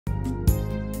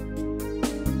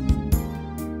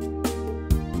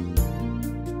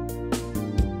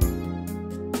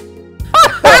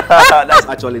That's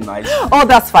actually nice. Oh,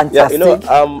 that's fantastic. Yeah,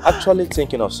 I'm actually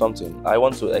thinking of something. I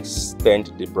want to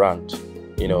extend the brand,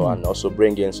 and also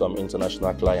bring in some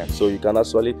international clients. So you can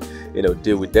actually,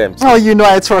 deal with them. Oh,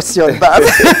 I trust you on that.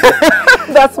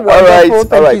 That's wonderful.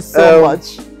 Thank you so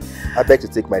much. I beg to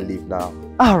take my leave now.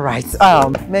 All right.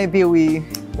 Maybe we'll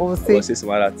see. We'll see some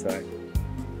other time.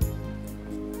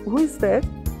 Who is that?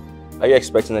 Are you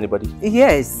expecting anybody?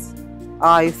 Yes.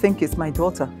 I think it's my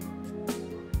daughter.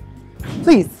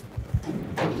 Please.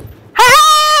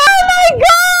 Oh my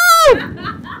God!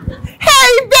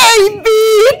 Hey baby!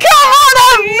 Come on, I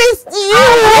missed you!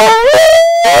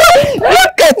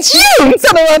 Look at you!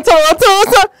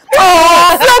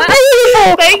 Oh, so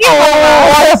beautiful! Thank you,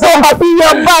 I'm so happy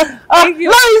you're back.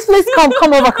 Loris, please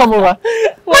come over.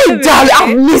 My darling,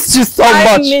 I've missed you so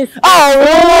much.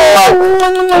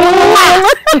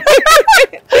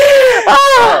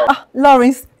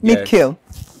 Lawrence, meet Kim.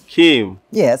 Kim?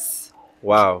 Yes.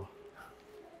 Wow.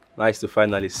 Nice to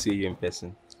finally see you in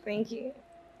person. Thank you.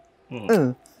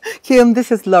 Kim,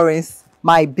 this is Lawrence,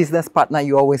 my business partner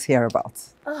you always hear about.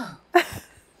 Oh.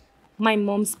 My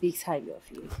mom speaks highly of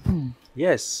you.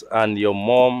 Yes, and your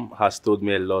mom has told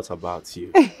me a lot about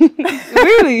you.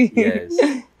 Really? Yes.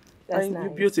 That's nice.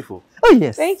 You're beautiful. Oh,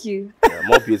 yes. Thank you. Yeah,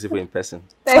 more beautiful in person.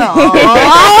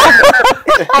 I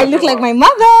look like my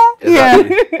mother.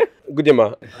 Exactly. Yeah. Good day,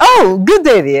 ma. Oh, good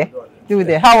day, dear. Good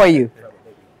day. How are you?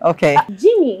 Okay.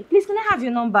 Jimmy, please can I have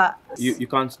your number? You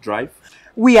can't drive?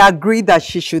 We agreed that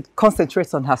she should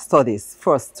concentrate on her studies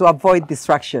first to avoid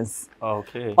distractions.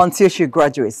 Okay. Until she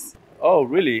graduates. Oh,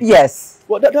 really? Yes.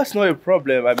 Well, that's not a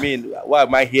problem. I mean, why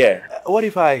am I here? What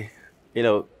if I,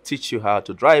 teach you how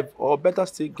to drive, or better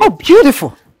still get... Oh,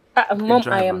 beautiful. Mom,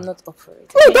 I am not up for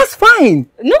it. No, that's fine.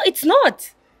 No, it's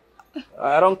not.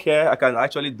 I don't care. I can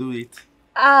actually do it.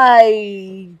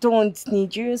 I don't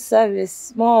need your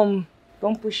service. Mom,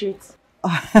 don't push it.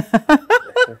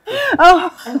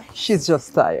 Oh, she's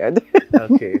just tired.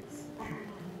 Okay.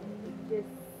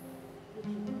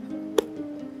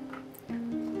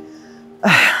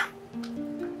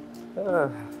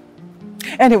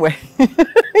 Anyway,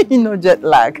 jet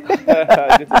lag.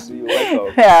 Good to see you.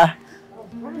 Welcome. Yeah.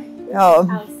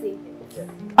 I'll see you.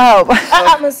 Oh.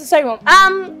 I'm so sorry, Mom.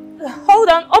 Hold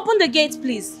on. Open the gate,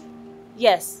 please.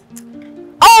 Yes.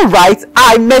 All right.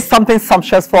 I made something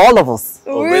sumptuous for all of us.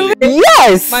 Oh, really?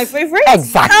 Yes. My favorite?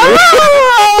 Exactly.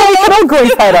 Oh! Can I go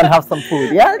inside and have some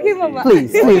food? Yeah. Okay, Mama.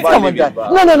 Please, come on, Dad.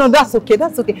 No. That's okay.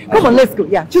 That's okay. Come on, let's go.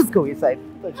 Yeah, just go inside.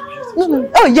 No.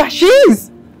 Oh, yeah, she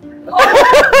is.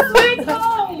 Oh, sweet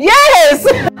home. Yes.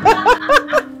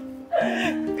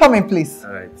 Come in, please.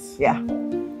 All right. Yeah.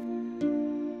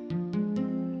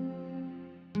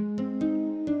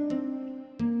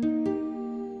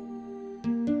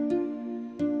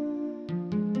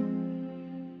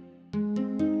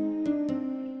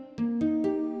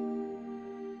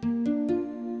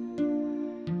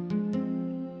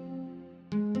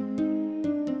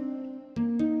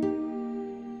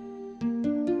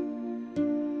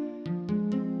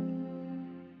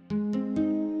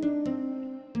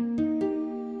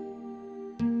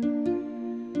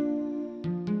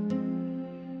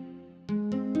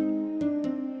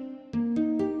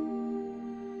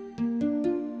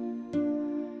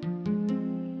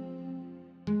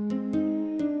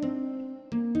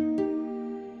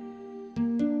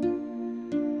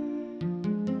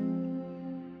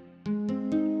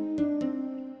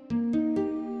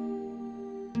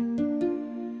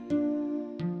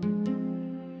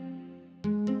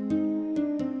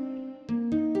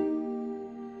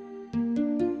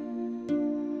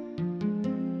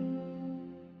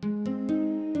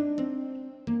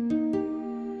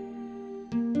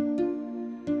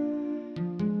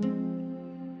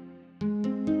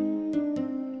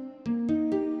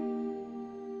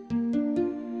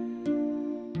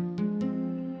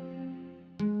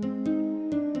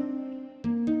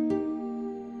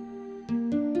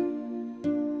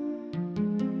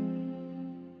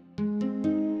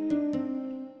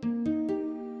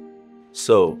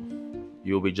 So,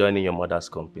 you'll be joining your mother's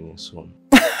company soon.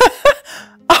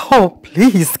 Oh,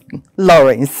 please,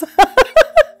 Lawrence.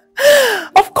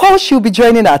 Of course she'll be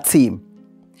joining our team.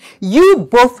 You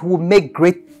both will make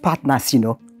great partners,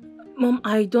 Mom,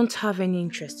 I don't have any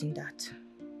interest in that.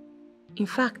 In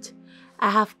fact, I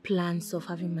have plans of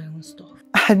having my own stuff.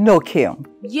 No, Kim.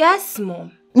 Yes,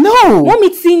 Mom. No! Mom,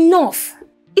 it's enough.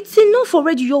 It's enough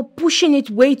already. You're pushing it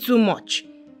way too much.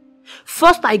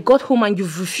 First, I got home and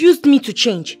you've refused me to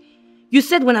change. You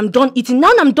said when I'm done eating.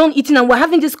 Now I'm done eating and we're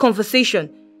having this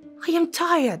conversation. I am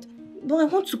tired. But I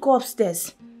want to go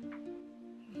upstairs.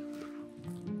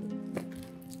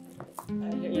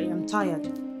 I'm tired.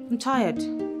 I'm tired.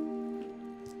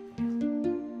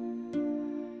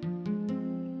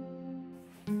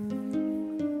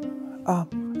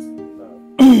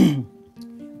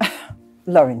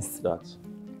 Lawrence. That.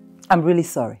 I'm really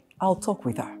sorry. I'll talk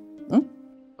with her.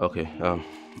 Okay,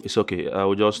 it's okay. I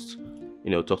will just,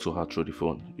 talk to her through the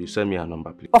phone. You send me her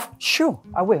number, please. Oh, sure,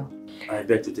 I will. I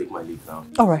beg to take my leave now.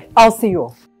 All right, I'll see you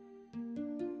off.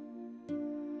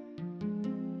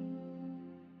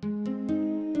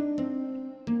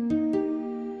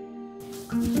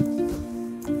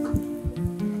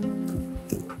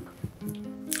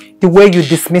 The way you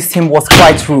dismissed him was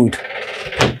quite rude.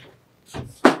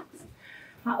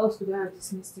 How else could I have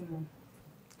dismissed him, Mom?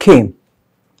 Came.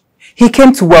 He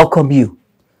came to welcome you.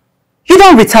 You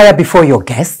don't retire before your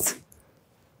guests.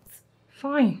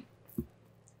 Fine.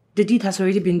 The deed has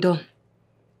already been done.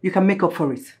 You can make up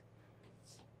for it.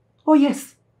 Oh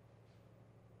yes.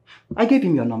 I gave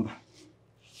him your number.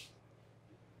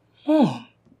 Oh.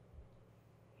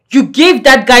 You gave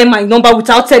that guy my number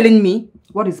without telling me?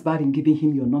 What is bad in giving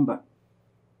him your number?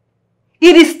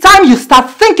 It is time you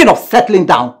start thinking of settling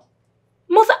down.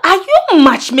 Mother, are you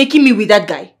matchmaking me with that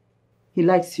guy? He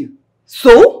likes you.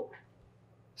 So?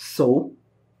 So?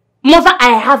 Mother,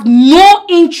 I have no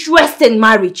interest in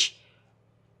marriage.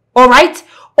 Alright?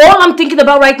 All I'm thinking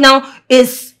about right now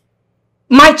is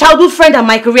my childhood friend and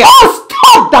my career. Oh,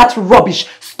 stop that rubbish!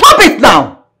 Stop it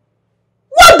now!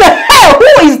 What the hell?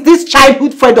 Who is this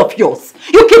childhood friend of yours?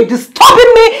 You keep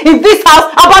disturbing me in this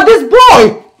house about this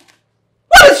boy!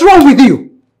 What is wrong with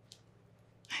you?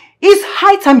 It's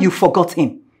high time you forgot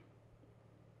him.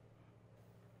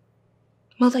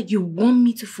 Mother, you want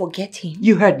me to forget him?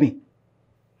 You heard me.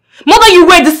 Mother, you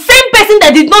were the same person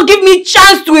that did not give me a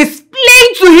chance to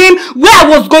explain to him where I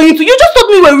was going to. You just told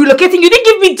me we were relocating. You didn't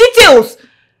give me details.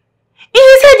 In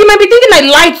his head, he might be thinking I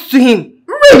lied to him.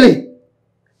 Really?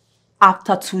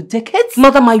 After 2 decades?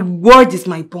 Mother, my word is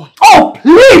my bond. Oh,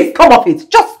 please come off it.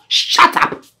 Just shut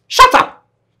up. Shut up.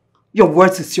 Your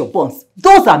words is your bonds.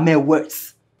 Those are mere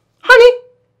words. Honey,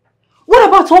 what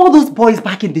about all those boys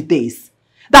back in the days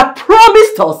that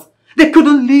promised us they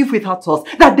couldn't live without us,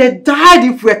 that they died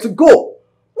if we were to go?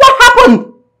 What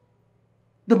happened?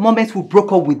 The moment we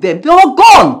broke up with them, they were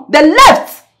gone. They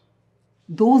left.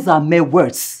 Those are mere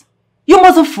words. You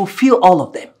mustn't fulfill all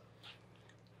of them.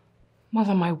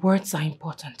 Mother, my words are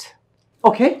important.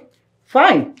 Okay,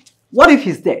 fine. What if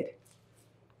he's dead?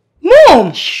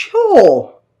 Mom!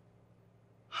 Sure.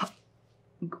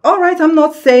 All right, I'm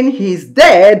not saying he's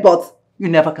dead, but you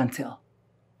never can tell.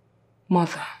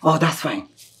 Mother. Oh, that's fine.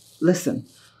 Listen,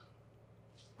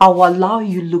 I'll allow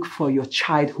you look for your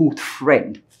childhood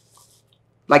friend,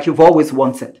 like you've always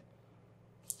wanted.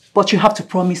 But you have to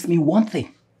promise me one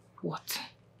thing. What?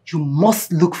 You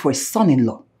must look for a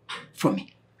son-in-law for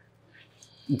me.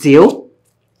 Deal?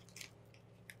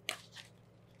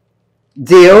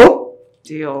 Deal?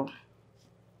 Deal.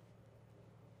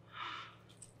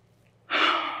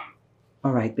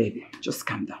 All right, baby. Just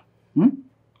calm down.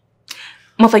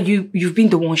 Mother, you've been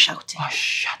the one shouting. Oh,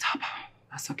 shut up.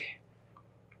 That's okay.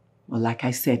 Well, like I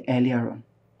said earlier on,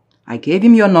 I gave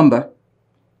him your number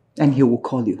and he will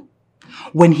call you.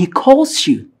 When he calls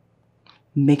you,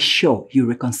 make sure you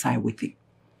reconcile with him.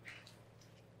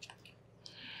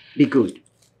 Be good.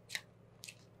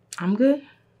 I'm good.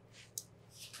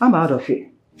 I'm out of here.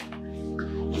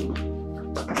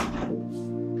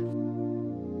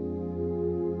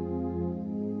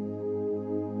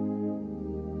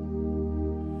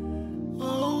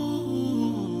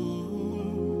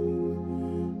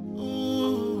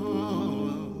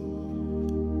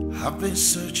 I've been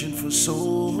searching for so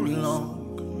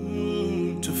long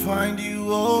to find you,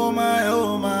 oh my,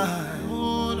 oh my.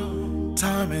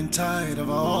 Time and tide have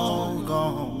all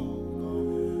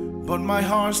gone, but my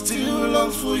heart still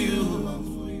longs for you.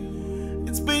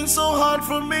 It's been so hard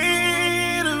for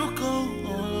me to go.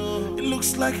 It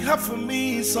looks like half of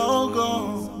me is all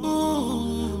gone.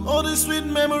 Ooh, all the sweet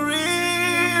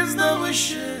memories that we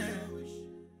share.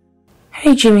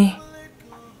 Hey Jimmy,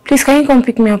 please can you come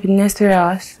pick me up in the next 3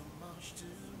 hours?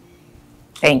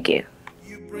 Thank you.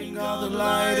 You bring out the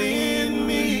light in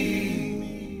me.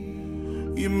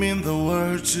 You mean the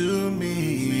word to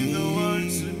me.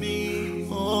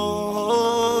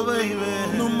 Oh,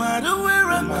 baby. No matter where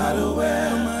I go, no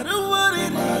matter what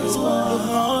it is, the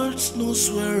heart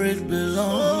knows where it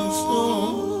belongs. Oh,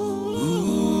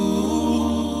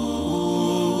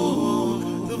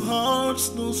 the heart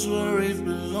knows where it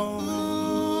belongs.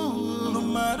 No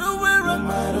matter where I go, no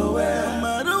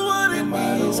matter what it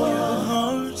is, the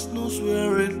heart knows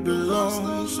where it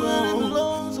belongs.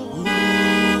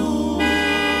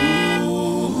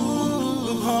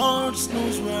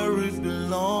 Knows where it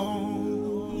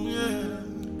belongs.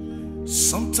 Yeah.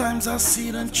 Sometimes I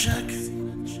sit and check,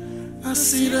 I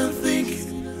sit and think,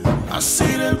 I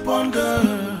sit and ponder.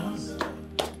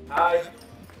 Hi.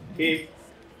 Hey.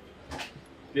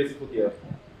 Beautiful girl.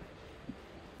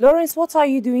 Lawrence, what are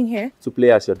you doing here? To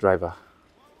play as your driver.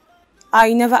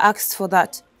 I never asked for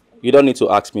that. You don't need to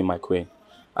ask me, my queen.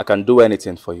 I can do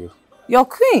anything for you. Your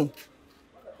queen?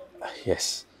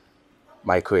 Yes,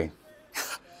 my queen.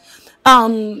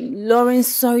 Lawrence,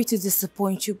 sorry to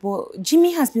disappoint you, but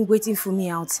Jimmy has been waiting for me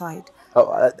outside.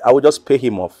 I will just pay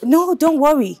him off. No, don't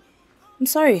worry. I'm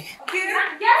sorry. Kim?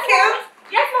 Yes, Kim,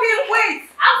 wait.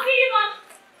 I'll see you, Mom.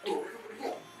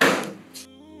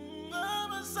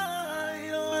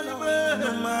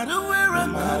 No matter where, no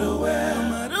matter where, no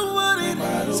matter what it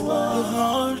is, the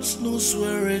heart knows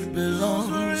where it belongs.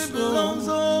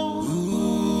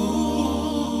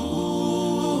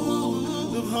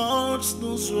 The heart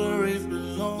knows where it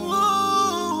belongs.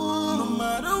 No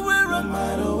matter where, no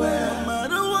matter where, no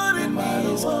matter what it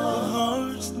is, the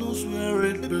heart knows where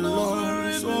it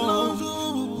belongs. The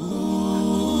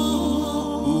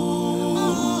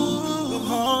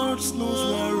heart knows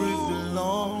where it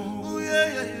belongs.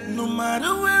 No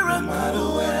matter where, no matter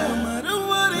where, no matter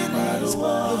what it is, the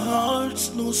heart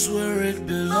knows where it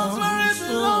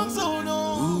belongs. Oh no.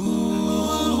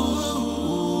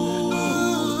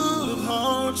 The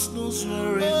heart knows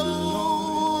where it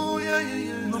belongs.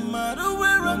 No matter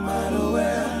where, no matter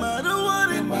where, no matter what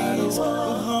it is, the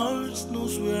heart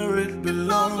knows where it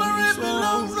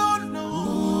belongs.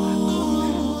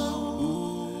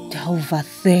 There are over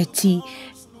 30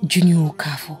 Junior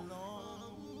Okafor.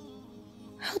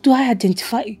 How do I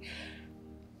identify?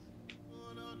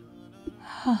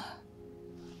 How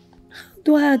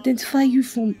do I identify you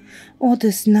from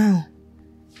others now?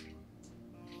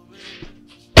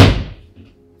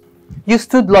 You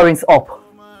stood Lawrence up.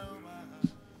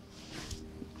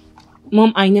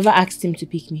 Mom, I never asked him to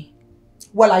pick me.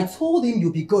 Well, I told him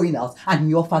you'll be going out and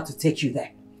he offered to take you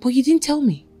there. But you didn't tell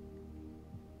me.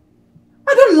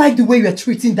 I don't like the way you're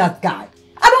treating that guy.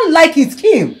 I don't like his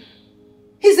Kim.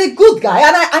 He's a good guy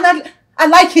and I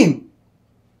like him.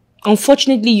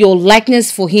 Unfortunately, your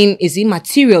likeness for him is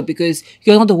immaterial because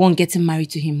you're not the one getting married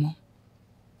to him, Mom.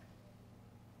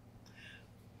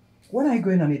 When are you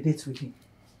going on a date with him?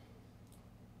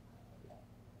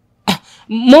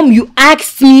 Mom, you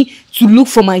asked me to look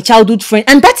for my childhood friend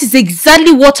and that is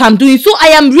exactly what I'm doing. So I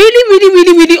am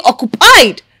really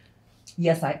occupied.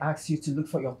 Yes, I asked you to look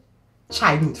for your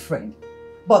childhood friend.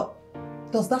 But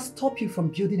does that stop you from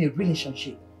building a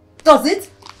relationship? Does it?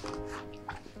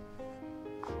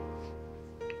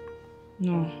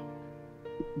 No.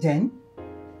 Then?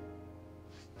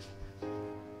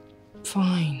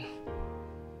 Fine.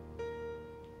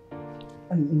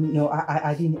 No,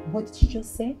 I didn't. What did you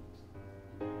just say?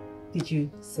 Did you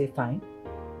say fine?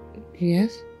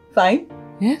 Yes. Fine?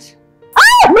 Yes.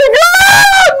 Oh my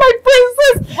God! My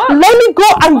princess! What? Let me go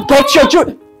and get your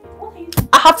jewelry.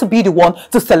 I have to be the one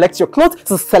to select your clothes,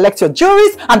 to select your jewelry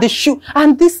and the shoe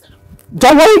and this.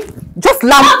 Don't worry, just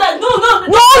laugh. No,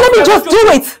 let me just do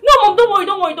it. No,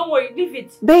 Mom, don't worry, leave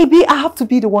it. Baby, I have to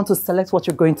be the one to select what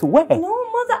you're going to wear. No,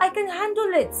 Mother, I can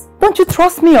handle it. Don't you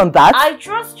trust me on that? I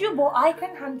trust you, but I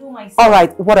can handle myself.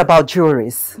 Alright, what about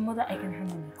jewelries? Mother, I can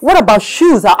handle it. What about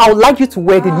shoes? I would like you to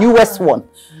wear the newest one.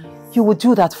 You would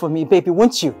do that for me, baby,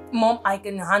 won't you? Mom, I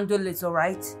can handle it,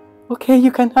 alright? Okay,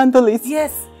 you can handle it.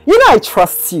 Yes. You know I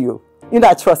trust you. You know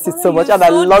I trust you so much and I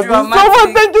love you so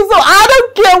much. Thank you so much. I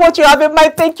don't care what you have in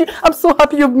mind. Thank you. I'm so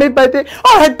happy you've made my day.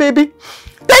 Alright, baby.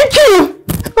 Thank you.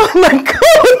 Oh my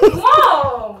God.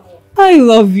 Mom! I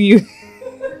love you.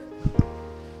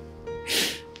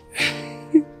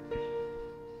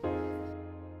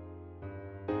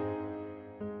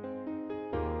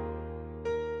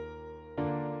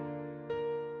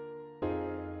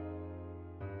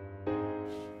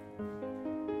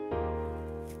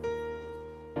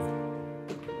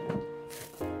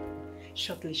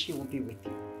 Shortly she will be with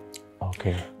you.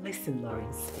 Okay. Listen,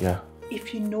 Lawrence. Yeah.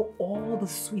 If you know all the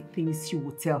sweet things you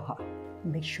will tell her,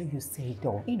 make sure you say it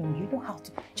all. You know, you know how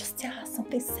to just tell her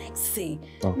something sexy.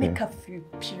 Okay. Make her feel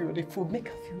beautiful. Make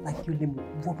her feel like you're the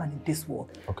woman in this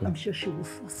world. Okay. I'm sure she will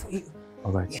fall for you.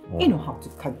 All right. Yeah. All You right. know how to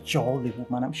cajole a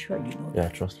woman. I'm sure you know Yeah,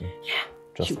 that. trust me. Yeah.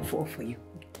 Trust She me. will fall for you.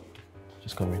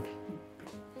 Just come in.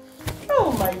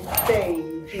 Oh, my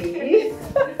baby.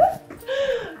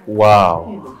 Wow.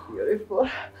 You look beautiful.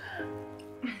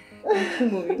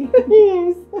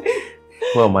 Yes.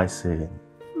 What am I saying?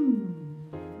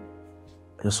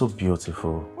 You're so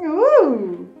beautiful.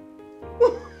 Ooh.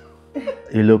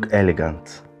 You look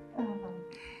elegant.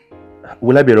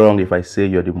 Will I be wrong if I say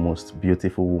you're the most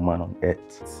beautiful woman on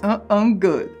earth? I'm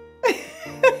good.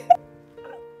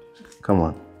 Come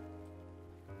on.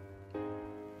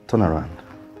 Turn around.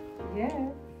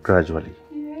 Gradually.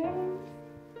 Yeah.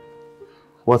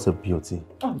 What a beauty.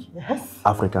 Oh, yes.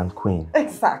 African queen.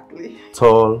 Exactly.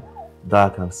 Tall,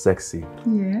 dark, and sexy.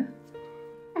 Yeah.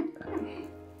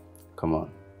 Come on.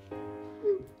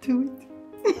 Do it.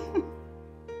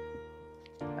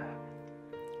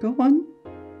 Go on.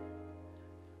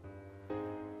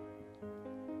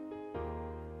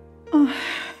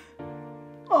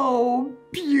 Oh,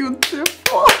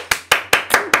 beautiful.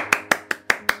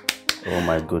 Oh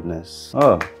my goodness.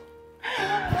 Oh.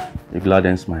 It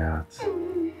gladdens my heart.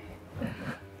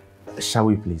 Shall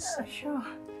we please? Sure.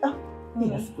 Oh,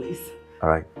 yes, please. All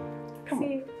right. Come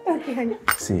on. Okay, honey.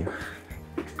 See you.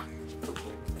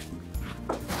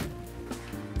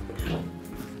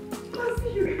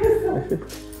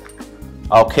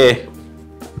 Okay.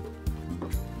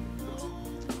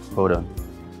 Hold on.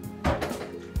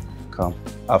 Come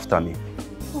after me.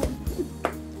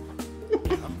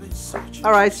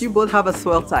 All right, you both have a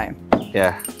swell time.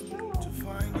 Yeah.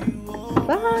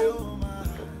 Bye.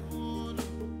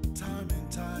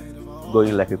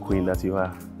 Going like a queen that you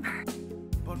are.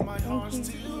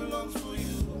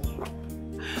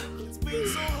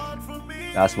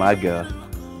 That's my girl.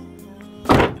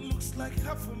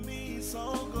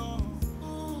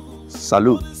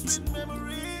 Salute.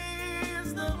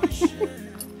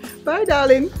 Bye,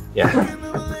 darling. Yeah.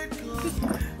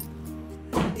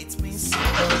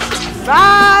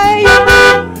 Bye.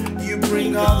 You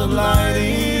bring out the light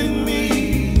in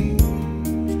me.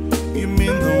 You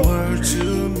mean the word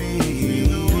to me.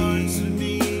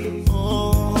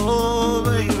 Oh,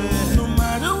 baby. No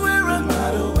matter where I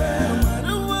go, no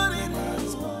matter what it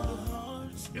is, my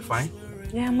heart's You fine?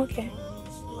 Yeah, I'm okay.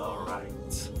 All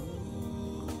right.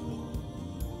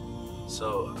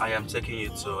 So I am taking you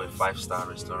to a 5-star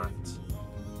restaurant.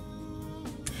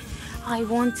 I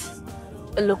want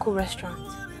a local restaurant.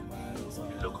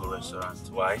 A local restaurant.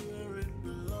 Why?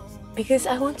 Because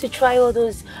I want to try all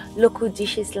those local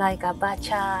dishes like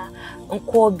abacha,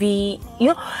 nkwobi. You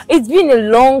know, it's been a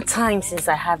long time since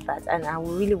I had that, and I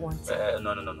really want it.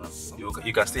 No.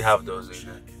 You can still have those in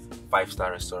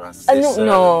 5-star restaurants.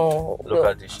 No.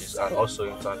 Local dishes and also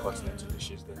intercontinental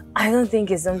dishes there. I don't think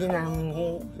it's something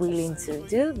I'm willing to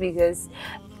do because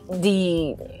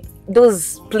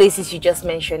those places you just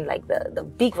mentioned, like the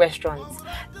big restaurants,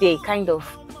 they kind of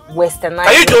westernized.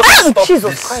 Can you just stop Jesus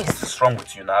this? Christ. What's wrong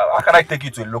with you now? How can I take you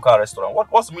to a local restaurant?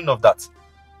 What's the meaning of that?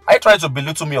 Are you trying to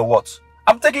belittle me or what?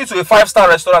 I'm taking you to a 5-star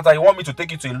restaurant and you want me to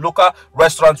take you to a local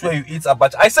restaurant where you eat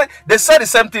abacha. They said the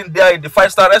same thing there in the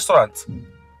 5-star restaurant.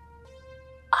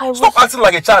 Stop acting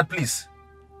like a child, please.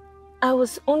 I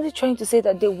was only trying to say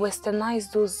that they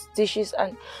westernized those dishes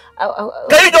and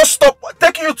Can you just stop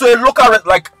taking you to a local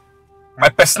like my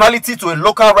personality to a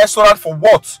local restaurant for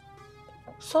what?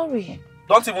 Sorry.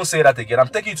 Don't even say that again. I'm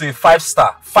taking you to a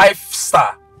 5-star.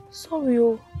 5-star. Sorry,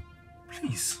 oh.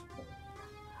 Please.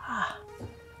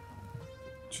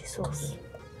 Jesus.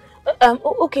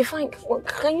 Okay, fine. Well,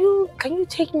 can you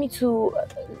take me to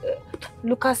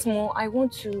Lucas Mall? I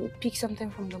want to pick something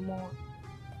from the mall.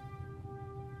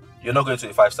 You're not going to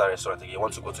a 5-star restaurant again. You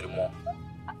want to go to the mall.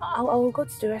 I will go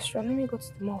to the restaurant. Let me go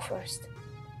to the mall first.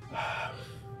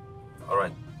 All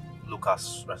right.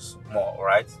 Lucas Mall, all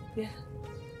right? Yeah.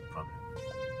 Problem.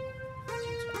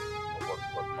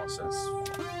 What nonsense?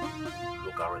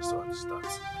 Local restaurant is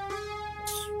that?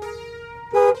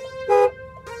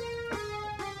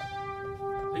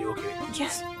 Are you okay?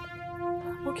 Yes.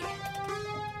 Okay.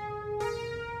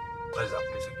 Where is that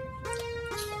place again?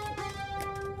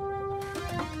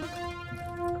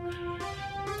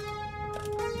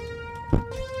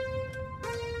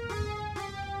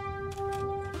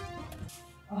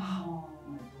 Oh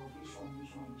my God, which one?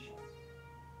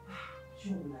 Which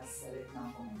one will I select now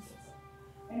for myself?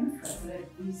 I know if I select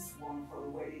this one for a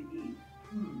wedding eve.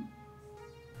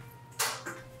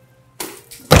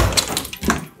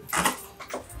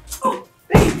 Oh,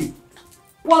 baby!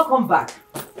 Welcome back.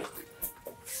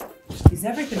 Is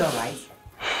everything alright?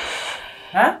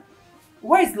 Huh?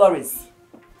 Where is Lawrence?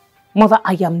 Mother,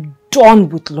 I am done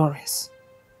with Lawrence.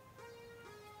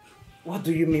 What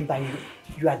do you mean by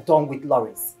you are done with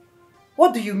Lawrence?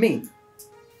 What do you mean?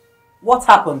 What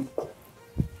happened?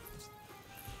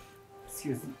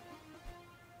 Excuse me.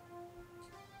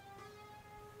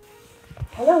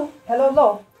 Hello? Hello,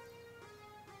 Law.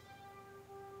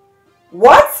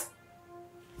 What?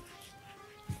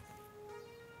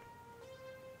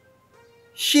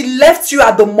 She left you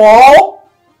at the mall?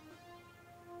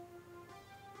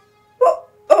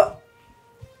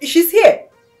 She's here.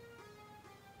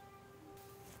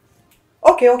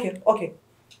 Okay. Kim, what is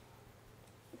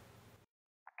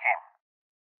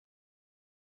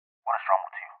wrong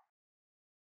with you?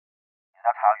 Is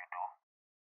that how you do?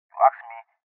 You ask me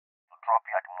to drop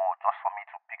you at the mall just for me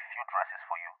to pick few dresses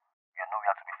for you. You're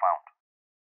nowhere to be found.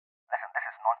 Listen, this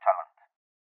is nonchalant.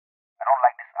 I don't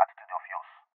like this attitude of yours.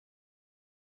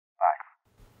 Bye.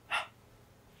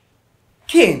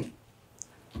 King,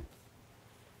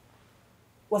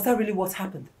 was that really what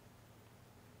happened?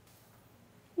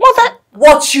 Mother!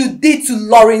 What you did to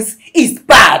Lawrence is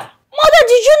bad. Mother,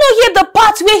 did you not hear the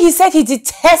part where he said he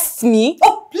detests me?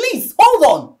 Oh, please, hold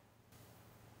on.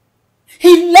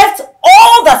 He left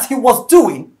all that he was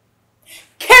doing,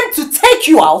 came to take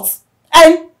you out,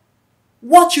 and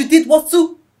what you did was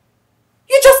to...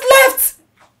 You just left.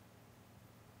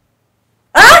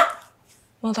 Huh?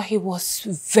 Mother, he was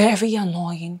very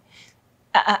annoying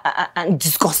and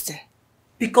disgusting.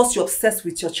 Because you're obsessed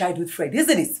with your childhood friend,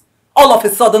 isn't it? All of a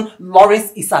sudden,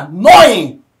 Lawrence is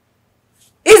annoying.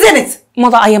 Isn't it?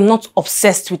 Mother, I am not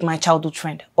obsessed with my childhood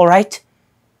friend, alright?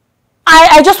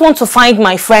 I just want to find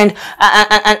my friend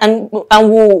and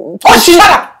we'll... Oh, shut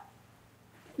up!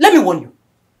 Let me warn you.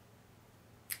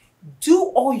 Do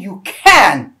all you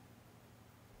can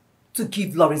to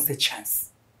give Lawrence a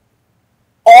chance.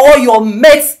 All your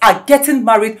mates are getting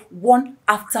married one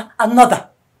after another.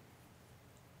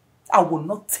 I will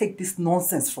not take this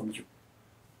nonsense from you.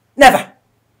 Never.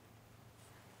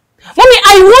 Mommy,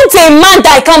 I want a man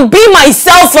that I can be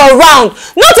myself around.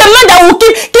 Not a man that will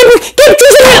keep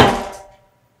choosing me.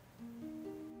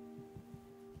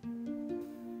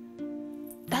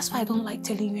 That's why I don't like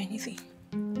telling you anything.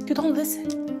 You don't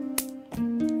listen.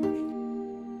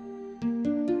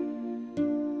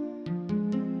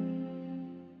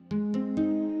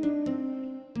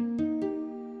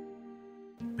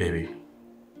 Baby,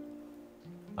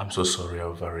 I'm so sorry I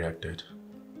overreacted.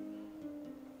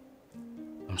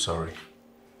 I'm sorry.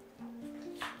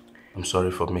 I'm sorry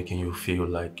for making you feel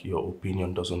like your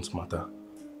opinion doesn't matter.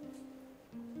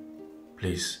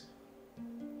 Please,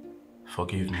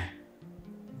 forgive me.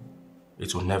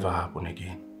 It will never happen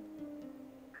again.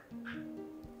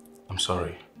 I'm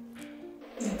sorry.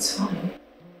 It's fine.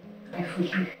 I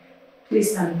forgive. Please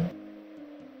stand up.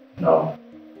 No.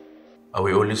 I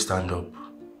will only stand up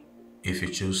if you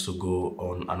choose to go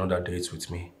on another date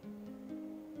with me.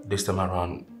 This time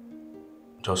around,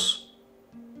 just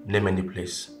name any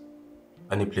place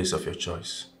of your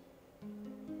choice.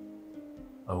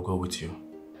 I'll go with you.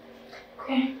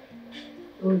 Okay.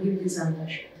 We'll give this another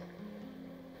shot.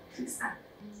 Please stand.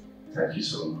 Thank you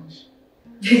so much.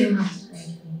 You don't have to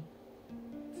thank me.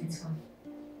 It's fine.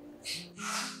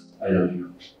 I love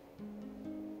you.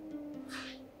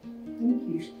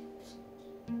 Thank you.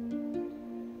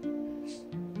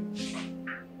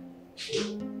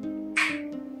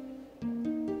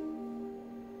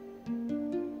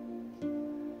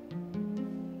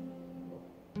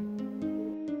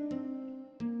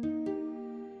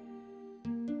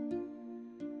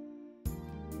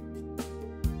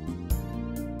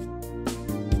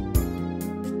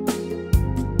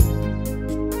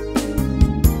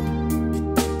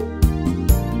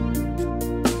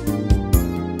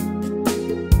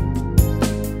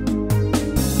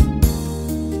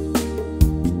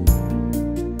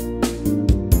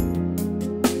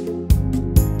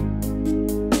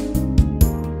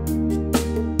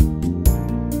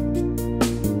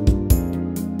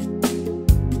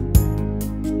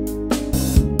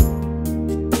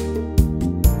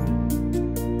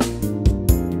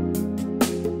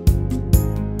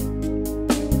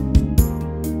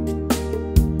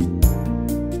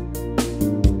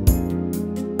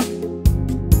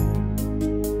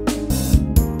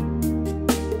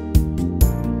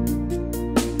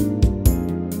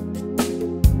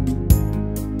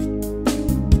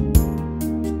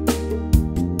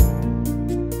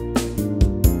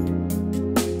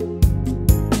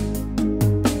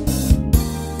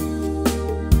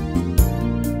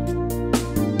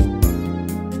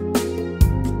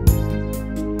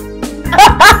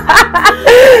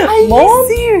 Mom,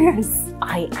 serious?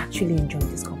 I actually enjoyed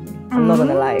this company. I'm not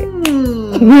gonna lie.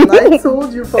 I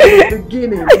told you from the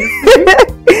beginning. You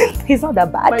see? He's not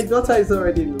that bad. My daughter is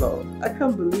already in love. I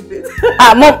can't believe it.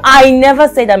 Mom, I never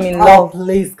said I'm in love.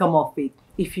 Please come off it.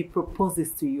 If he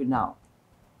proposes to you now,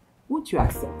 won't you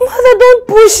accept? Mother, don't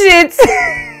push it.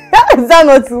 Is that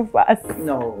not too fast?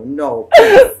 No.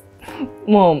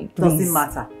 Mom, please. Doesn't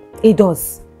matter. It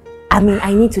does. I mean,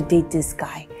 I need to date this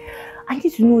guy. I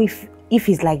need to know if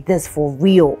he's like this for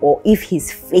real or if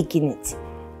he's faking it.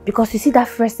 Because you see that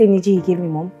first energy he gave me,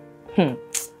 Mom?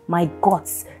 My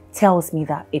guts tells me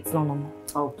that it's not normal.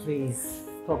 Oh, please.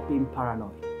 Stop being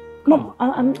paranoid. Mom,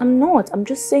 I'm not. I'm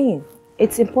just saying.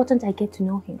 It's important I get to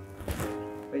know him.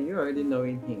 But you're already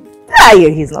knowing him. Ah, yeah,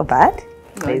 he's not bad.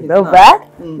 It's not bad.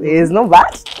 It's not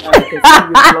bad. I can see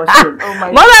you blushing. Oh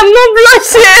my Mom, I'm not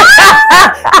blushing.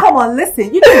 Come on,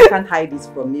 listen. You know you can't hide this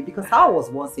from me because I was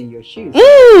once in your shoes.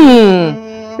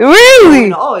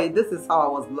 Really? Oh, this is how I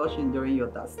was blushing during your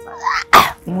dad's time.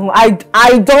 I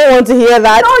don't want to hear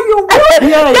that. No, you won't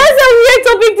hear it. That's a weird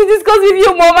topic to discuss with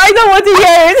you, Mom. I don't want to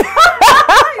hear it.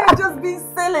 You're just being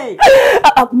silly.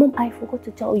 Mom, I forgot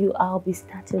to tell you I'll be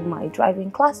starting my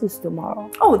driving classes tomorrow.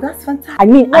 Oh, that's fantastic. I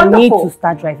mean, Wonderful. I need to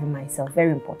start driving myself.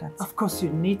 Very important. Of course you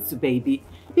need to, baby.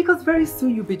 Because very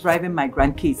soon you'll be driving my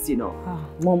grandkids, you know.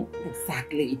 Mom,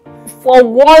 Exactly. for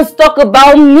once, talk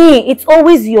about me. It's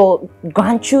always your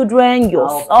grandchildren, your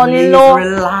son-in-law. Please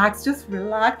relax. Just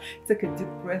relax. Take a deep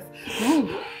breath.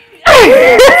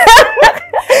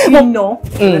 You know,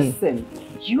 listen.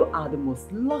 You are the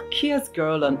most luckiest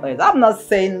girl on earth. I'm not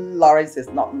saying Lawrence is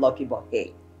not lucky, but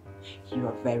hey, you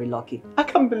are very lucky. I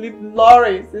can't believe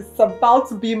Lawrence is about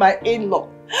to be my in-law.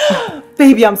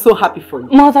 Baby, I'm so happy for you.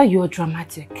 Mother, you're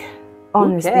dramatic.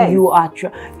 Honestly, Okay. you are.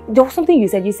 There was something you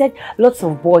said. You said lots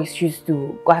of boys used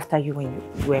to go after you when you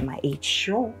were my age.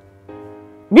 Sure.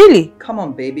 Really? Come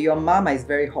on, baby. Your mama is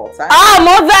very hot.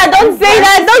 Mother, don't say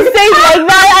that. Don't say it like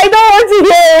that. I don't want to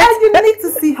hear it. And you need to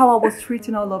see how I was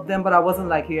treating all of them, but I wasn't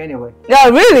like you anyway. Yeah,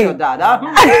 really? Your dad, huh?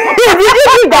 Did you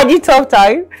give Daddy tough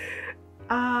time?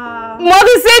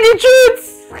 Mother, say the truth.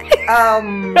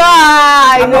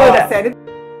 I know that. Said it.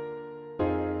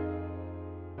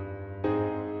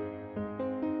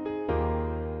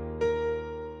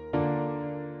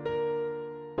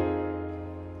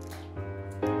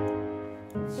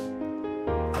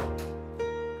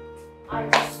 I'm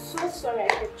so sorry I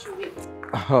kept you waiting.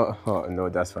 Oh, no,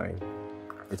 that's fine.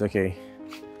 It's okay.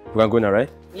 We can go now, right?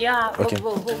 Yeah, Okay.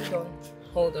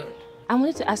 Hold on. I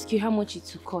wanted to ask you how much it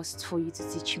would cost for you to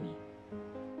teach me.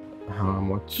 How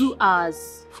much? 2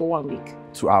 hours for 1 week.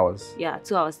 2 hours. Yeah,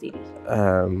 2 hours daily.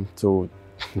 So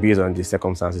based on the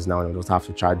circumstances now, I'll just have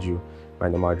to charge you my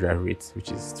normal drive rate,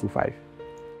 which is 2.5.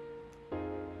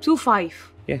 2.5.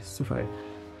 Yes, 2.5.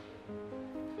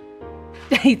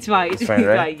 It's fine. It's fine,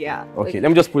 right? Yeah. Okay, let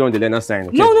me just put on the learner sign.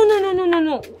 Okay?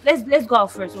 No. Let's go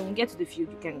out first. When we get to the field,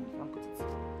 you can put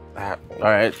it. All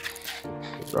right.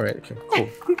 Okay, cool.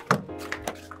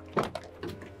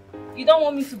 You don't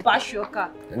want me to bash your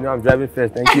car. No, I'm driving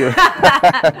first. Thank you.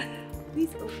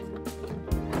 Please open it.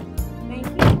 Thank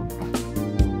you.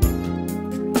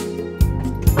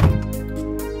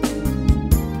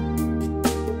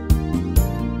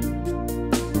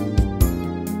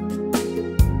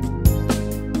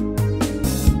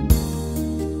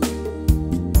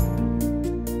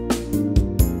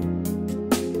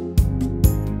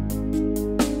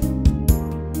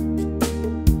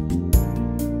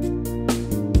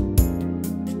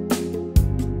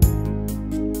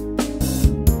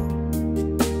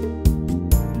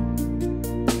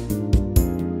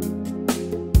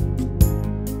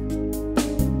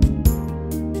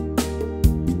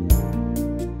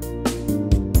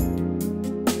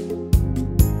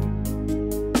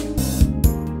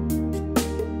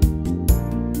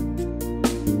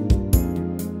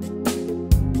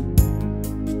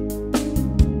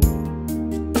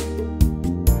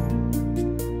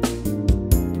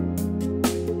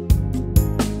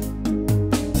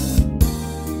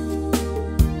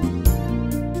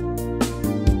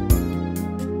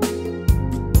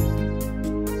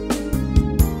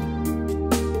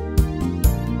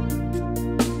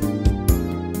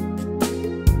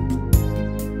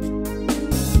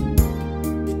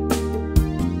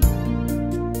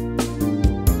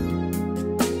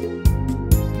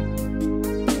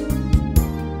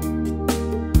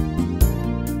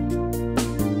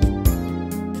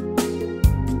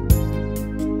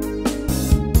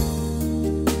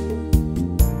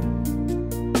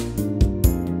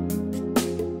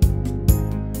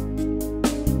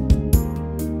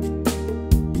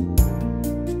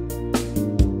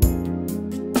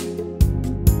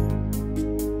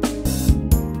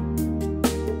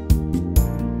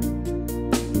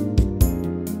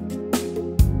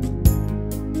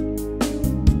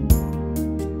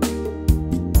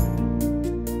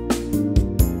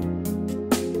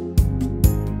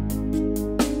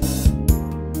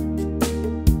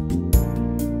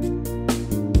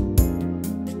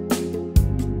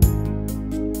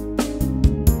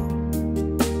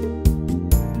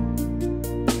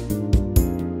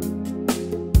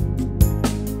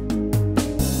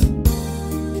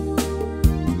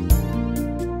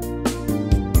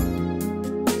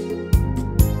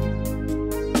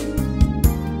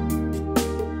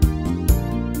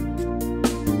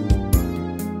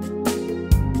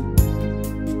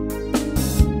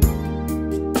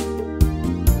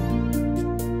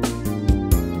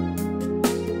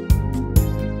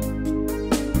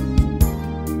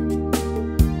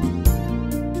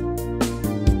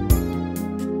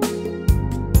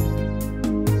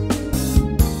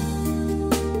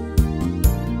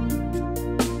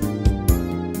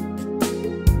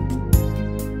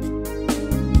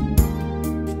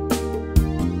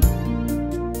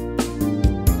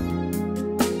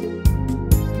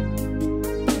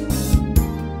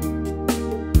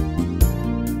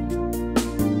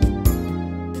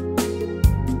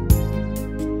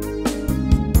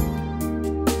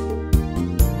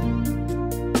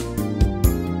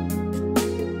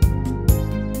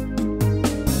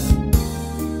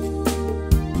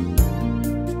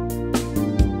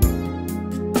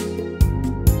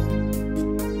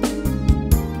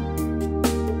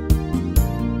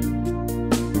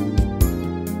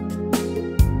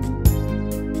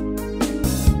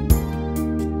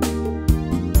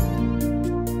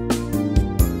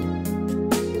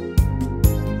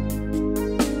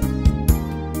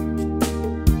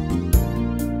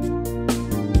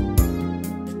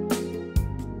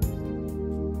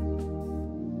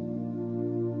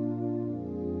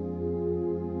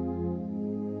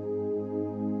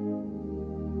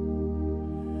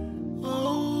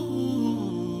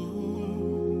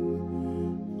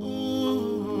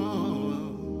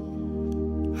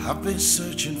 I've been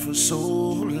searching for so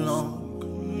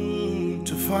long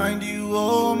to find you,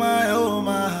 oh my, oh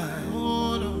my.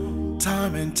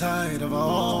 Time and tide have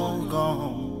all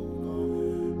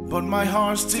gone, but my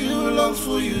heart still longs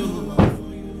for you.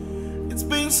 It's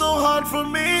been so hard for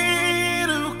me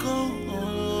to go.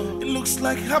 It looks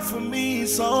like half of me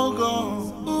is all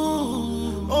gone.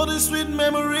 Ooh, all the sweet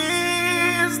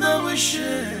memories that we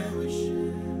share,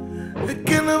 I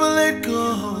can never let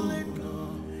go.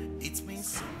 It's been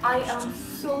so I am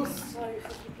so sorry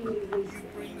for keeping you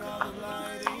waiting.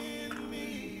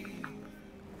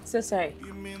 So sorry.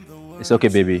 It's okay,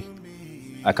 baby.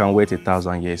 I can wait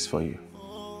 1,000 years for you.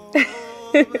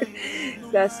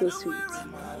 That's so sweet.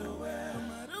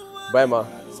 Bye, ma.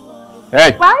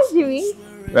 Hey! Bye, Jimmy.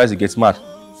 Where's the gate, smart?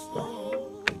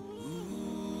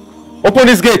 Open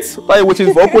this gate! What are you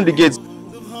waiting for? Open the gate.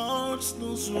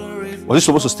 Was he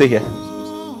supposed to stay here?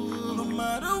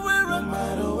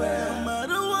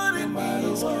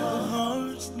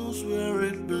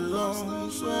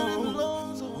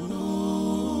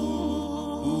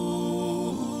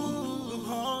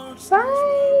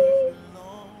 Bye.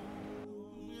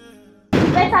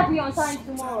 Better be on time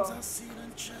tomorrow.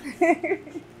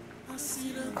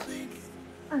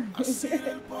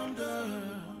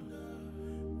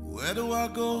 Where do I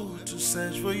go to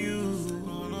search for you?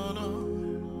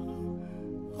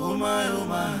 Oh my, oh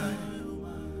my.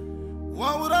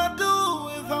 What would I do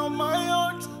without my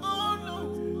heart? Oh no.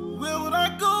 Where would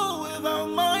I go without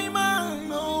my mind?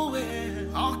 Nowhere.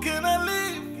 How can I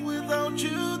live without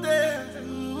you there?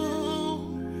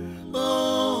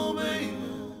 Oh, baby.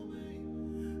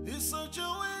 It's such a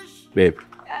wish. Babe,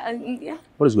 Yeah.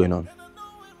 what is going on?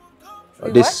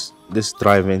 This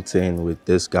driving thing with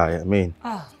this guy, I mean,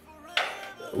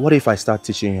 what if I start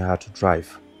teaching you how to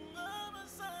drive?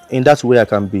 In that way I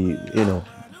can be,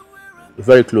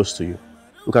 very close to you.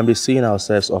 We can be seeing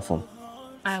ourselves often.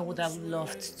 I would have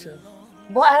loved to.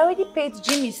 But I already paid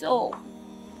Jimmy, so...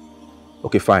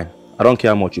 Okay, fine. I don't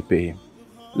care how much you pay him.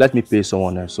 Let me pay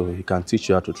someone else so he can teach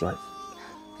you how to drive.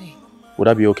 Hey. Would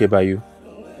that be okay by you?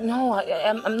 No,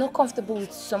 I'm not comfortable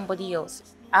with somebody else.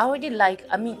 I already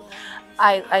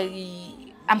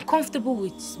I'm comfortable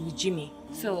with Jimmy,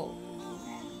 so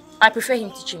I prefer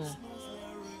him teaching me.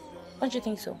 Don't you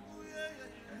think so?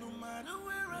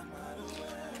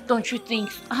 Don't you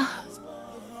think?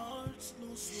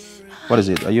 What is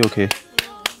it? Are you okay?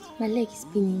 My leg is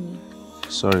pinning me.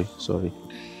 Sorry.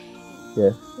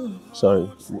 Yeah? Sorry.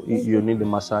 You need the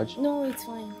massage? No, it's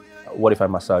fine. What if I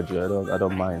massage you? I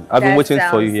don't mind. I've been waiting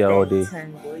for you here all day.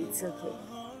 It's okay.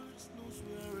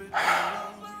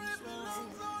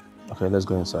 Okay, let's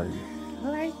go inside.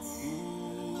 Alright.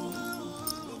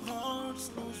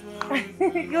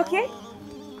 You okay?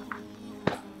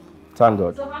 Thank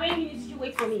God. So how many minutes did you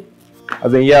wait for me?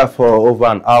 I've been here for over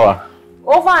an hour.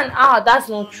 Over an hour? That's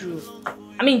not true.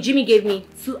 I mean, Jimmy gave me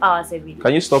 2 hours every day.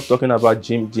 Can you stop talking about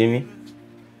Jimmy?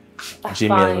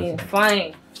 Jimmy.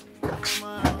 Fine.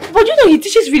 But you know, he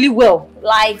teaches really well.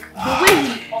 Like, the way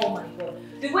he... Oh my God.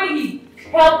 The way he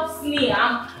helps me,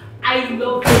 I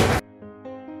love it.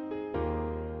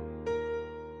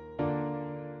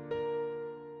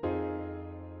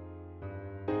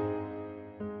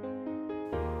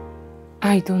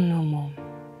 I don't know, Mom.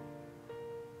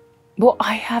 But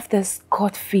I have this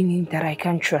gut feeling that I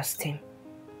can't trust him.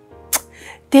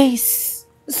 There is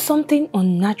something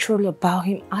unnatural about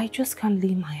him. I just can't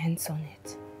lay my hands on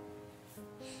it.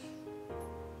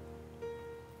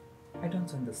 I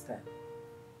don't understand.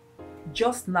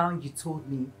 Just now you told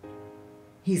me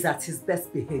he's at his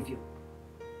best behavior.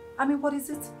 I mean, what is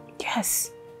it?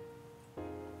 Yes.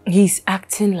 He's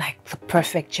acting like the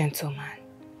perfect gentleman.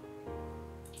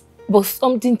 But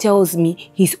something tells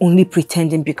me he's only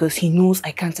pretending because he knows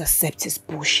I can't accept his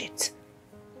bullshit.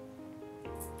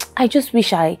 I just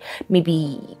wish I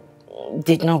maybe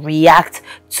did not react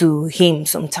to him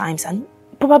sometimes and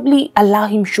probably allow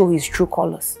him show his true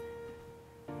colors.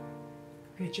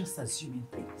 We're just assuming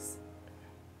things.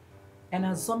 An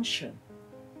assumption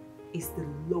is the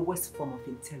lowest form of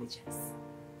intelligence.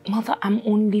 Mother, I'm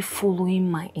only following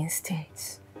my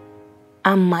instincts.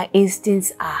 And my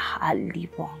instincts are hardly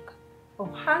wrong. Oh,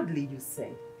 hardly, you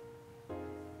say.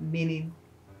 Meaning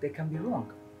they can be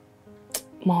wrong.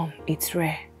 Mom, it's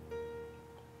rare.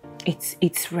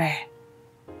 It's rare.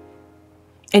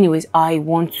 Anyways, I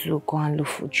want to go and look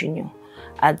for Junior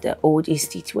at the old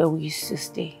estate where we used to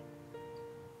stay.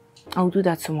 I'll do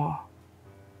that tomorrow.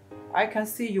 I can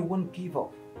see you won't give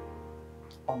up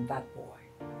on that boy.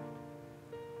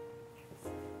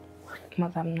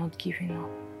 Mother, I'm not giving up.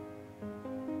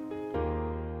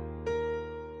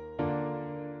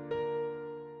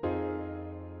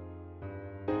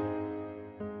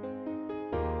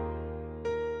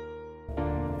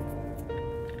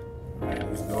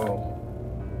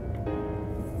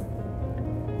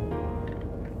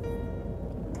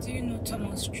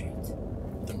 Thomas Street.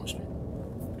 Thomas Street?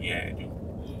 Yeah, I do.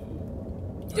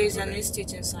 There is an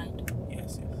estate inside.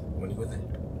 Yes, yes. Want to go there?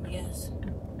 Yes.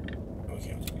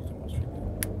 Okay, I'll take you to Thomas Street.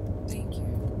 Thank you.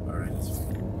 Alright, that's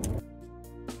fine.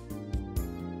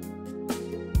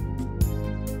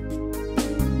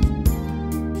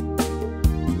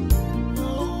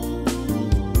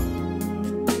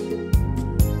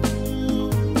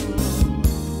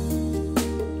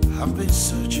 I've been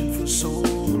searching for so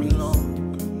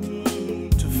long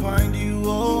to find you,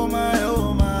 oh my,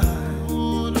 oh my.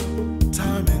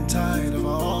 Time and tide have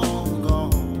all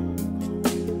gone,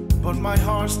 but my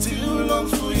heart still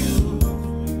longs for you.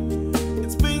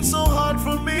 It's been so hard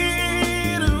for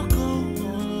me to go.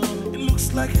 It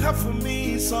looks like half of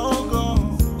me is all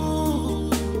gone.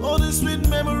 Ooh, all the sweet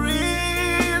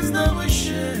memories that we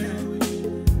shared,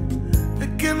 I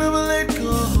can never let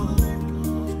go.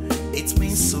 It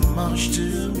means so much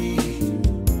to me.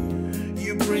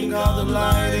 You bring out the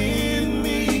light in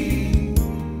me.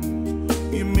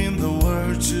 You mean the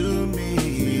word to me.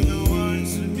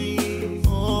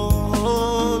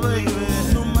 Oh, baby.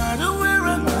 No matter where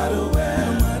I go, no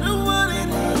matter what it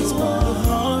is, the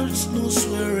heart knows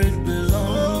where it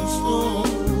belongs.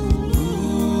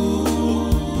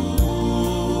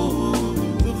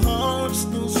 The heart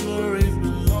knows where it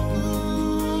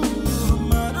belongs. No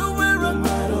matter where I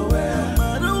go.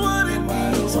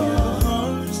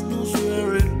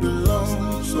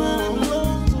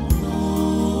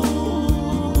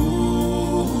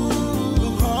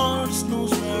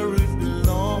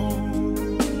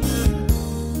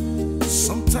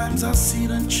 Sometimes I sit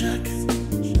and check,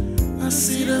 I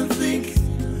sit and think,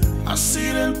 I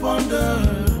sit and ponder.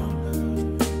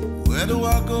 Where do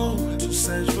I go to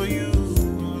search for you?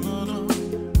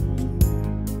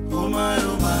 Oh my,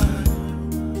 oh my.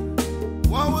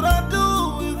 What would I do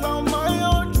without my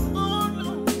heart?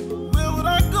 Where would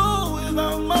I go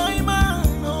without my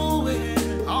mind? Oh,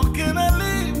 how can I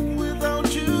live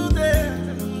without you there?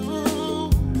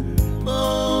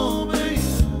 Oh, baby.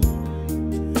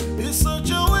 It's such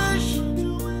a wish,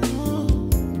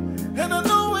 and I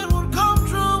know it would come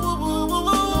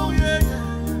true, yeah,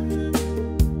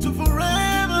 to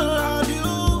forever have you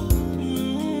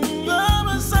by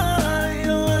my side.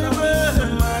 No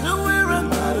matter where I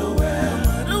go, no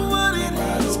matter what it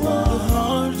is, the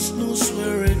heart knows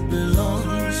where it belongs.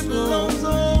 The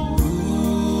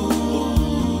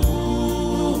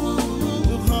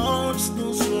heart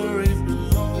knows where it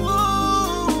belongs.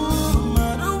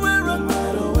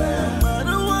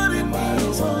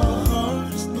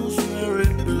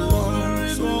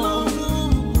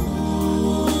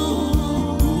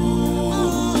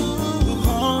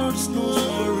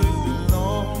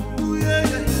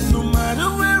 No matter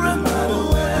where I go.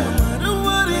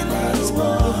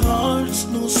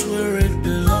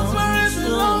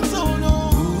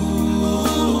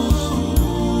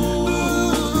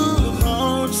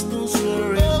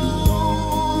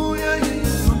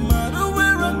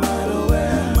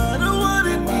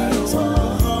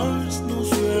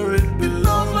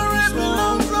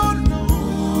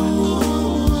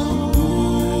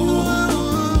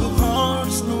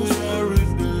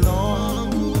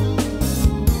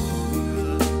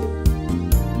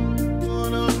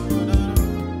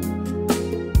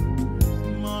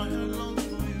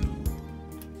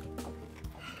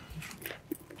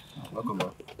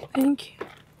 Thank you.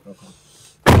 Welcome.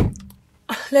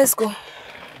 Let's go.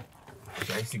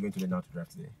 Okay, are you still going to learn how to drive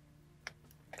today?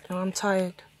 No, I'm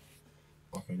tired.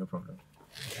 Okay, no problem.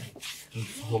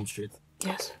 Home straight?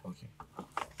 Yes. Okay.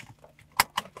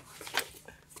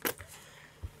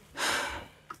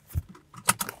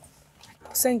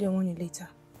 I'll send your money later.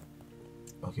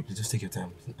 Okay, please just take your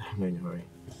time. I'm not in a hurry.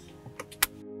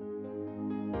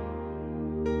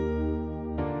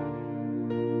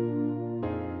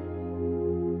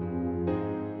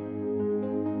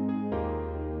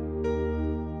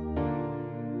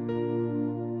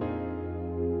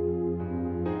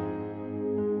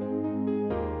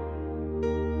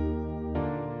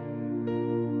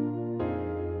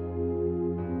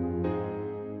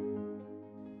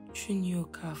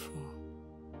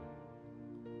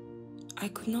 I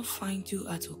could not find you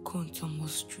at Okon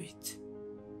Thomas Street.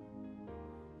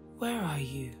 Where are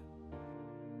you?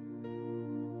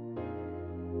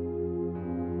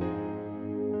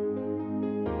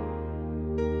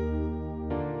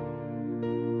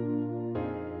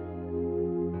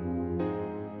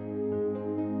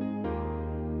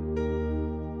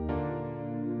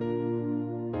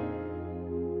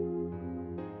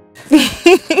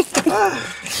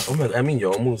 Oh my, I mean,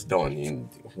 you're almost done. In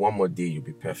one more day, you'll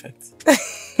be perfect.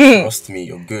 Trust me,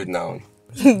 you're good now.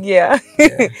 Yeah.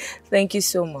 Thank you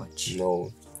so much.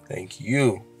 No, Thank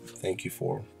you. Thank you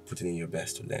for putting in your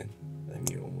best to learn.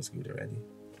 You're almost good already.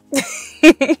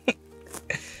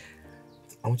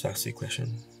 I want to ask you a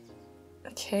question.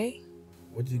 Okay.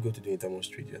 What did you go to do in Thermal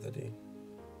Street the other day?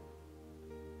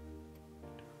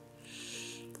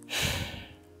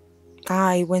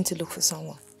 I went to look for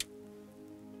someone.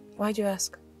 Why'd you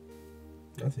ask?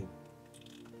 Nothing.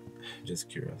 Just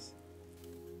curious.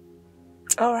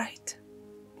 All right.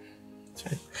 That's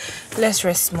right. Let's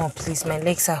rest more, please. My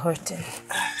legs are hurting.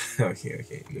 Okay.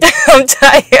 Good. I'm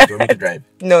tired. Do you want me to drive?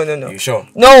 No. Are you sure?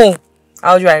 No,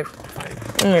 I'll drive. Fine.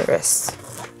 Let me rest.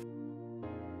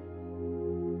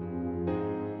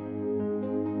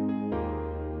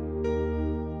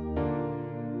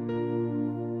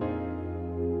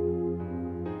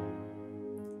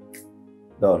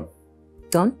 Done.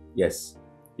 Done? Yes.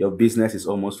 Your business is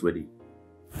almost ready.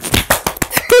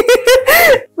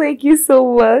 Thank you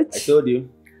so much. I told you.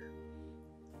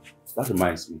 That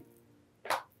reminds me.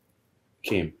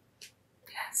 Kim.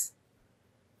 Yes.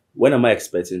 When am I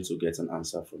expecting to get an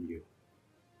answer from you?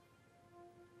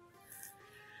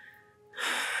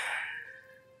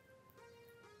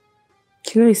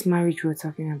 You know it's marriage we're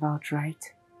talking about,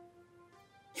 right?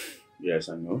 Yes,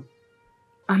 I know.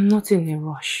 I'm not in a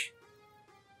rush.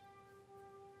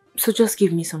 So just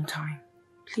give me some time,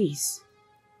 please.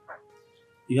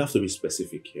 You have to be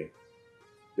specific here.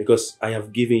 Because I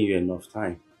have given you enough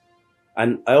time.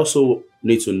 And I also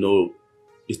need to know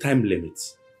the time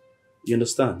limits. You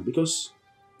understand? Because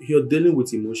you're dealing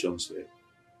with emotions here.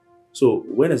 So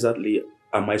when exactly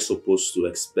am I supposed to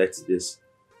expect this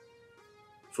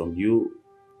from you?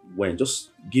 When?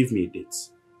 Just give me a date.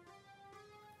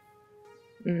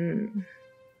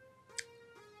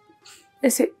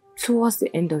 Let's say towards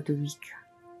the end of the week.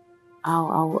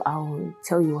 I'll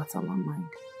tell you what's on my mind.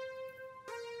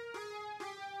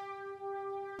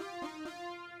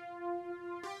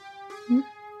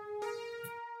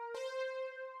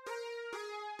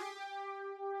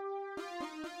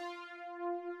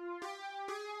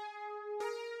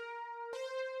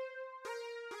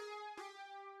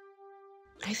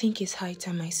 I think it's high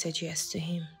time I said yes to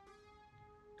him.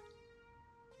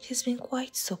 He's been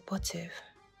quite supportive.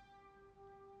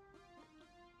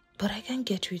 But I can't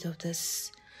get rid of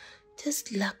this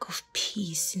lack of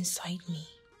peace inside me.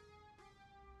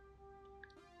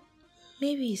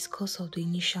 Maybe it's because of the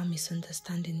initial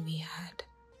misunderstanding we had.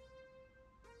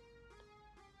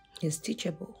 He's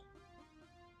teachable,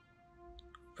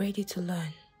 ready to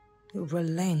learn,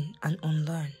 relearn and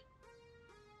unlearn.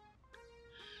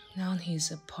 Now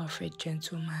he's a perfect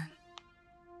gentleman.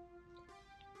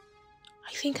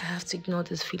 I think I have to ignore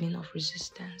this feeling of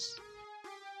resistance.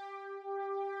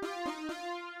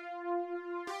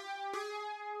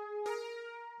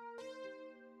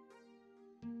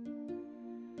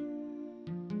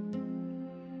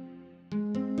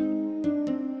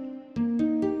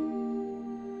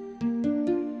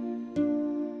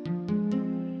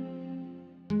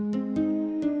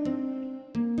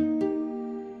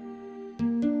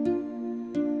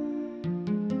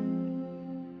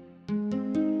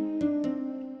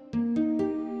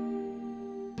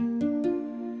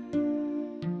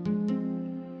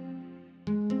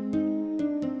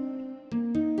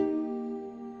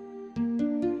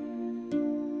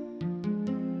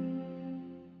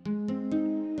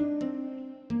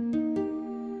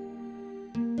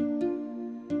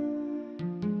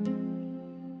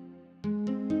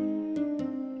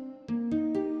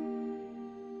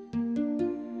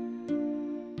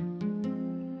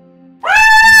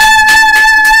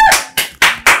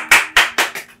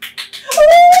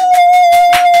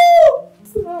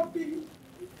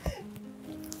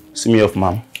 See me off,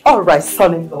 ma'am. All right,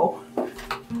 son-in-law.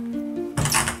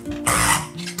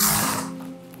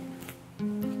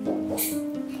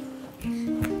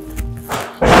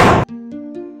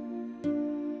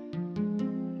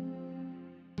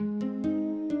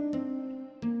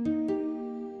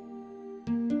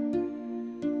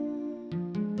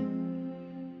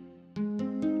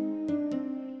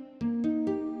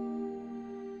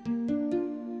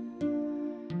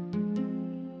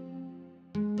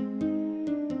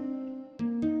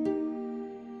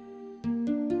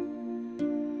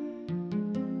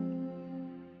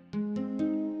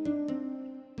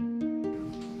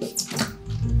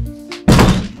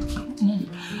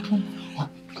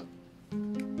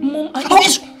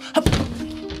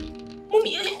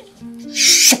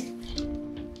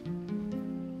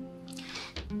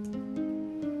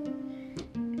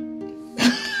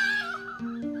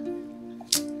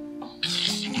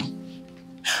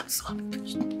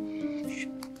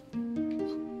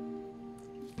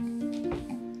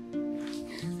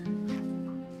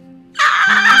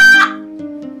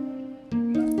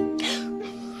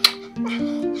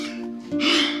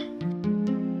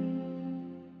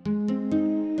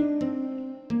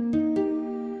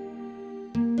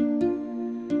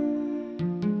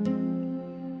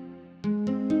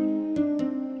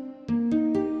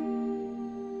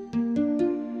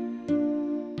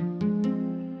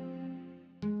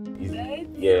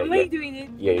 Am I doing it?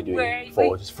 Yeah, you're doing Where? it.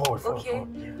 Forward, just forward. Okay.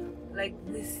 Forward. Yeah. Like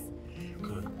this.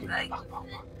 Good. Like- Back.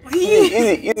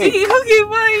 Easy. Okay,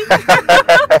 fine.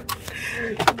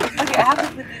 Okay, I have to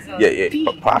put this on. Yeah. P.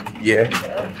 Back. Yeah.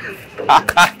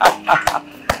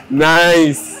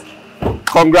 Nice.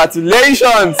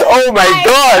 Congratulations. Oh my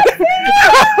God.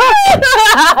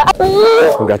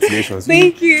 Congratulations.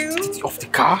 Thank you. Off the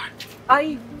car.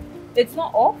 It's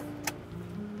not off.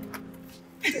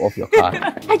 Off your car.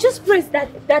 I just pressed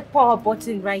that power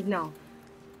button right now.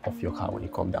 Off your car when you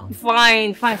come down.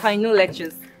 Fine. No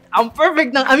lectures. I'm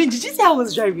perfect now. I mean, did you see how I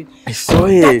was driving? I saw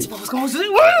it. That's what I was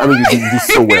doing. I mean, you did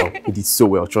so well. You did so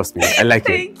well. Trust me. I like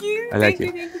it. Thank you. I like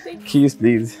Thank it. you. Keys,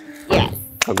 please. Yes.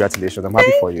 Congratulations. I'm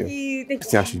happy for you. Thank you. I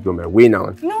think I should go my way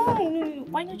now. No.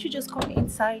 Why don't you just come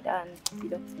inside and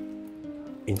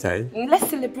Inside? let's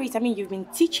celebrate. I mean, you've been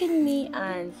teaching me,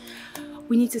 and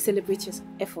we need to celebrate your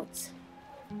efforts.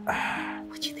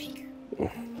 What do you think?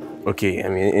 Okay. I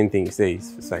mean, anything you say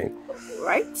is fine.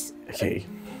 Right? Okay.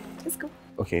 Let's go.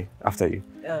 Okay. After you.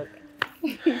 Okay.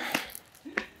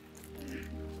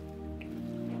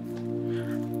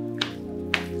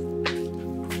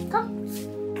 Come.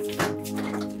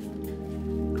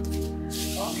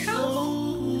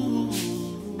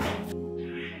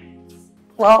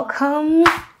 Welcome.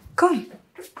 Come.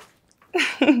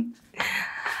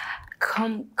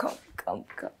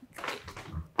 Come.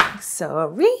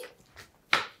 Sorry.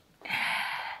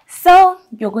 So,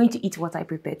 you're going to eat what I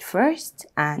prepared first,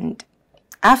 and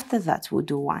after that, we'll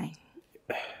do wine.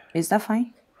 Is that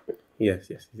fine?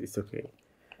 Yes. It's okay.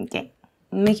 Okay.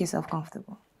 Make yourself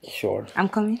comfortable. Sure. I'm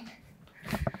coming.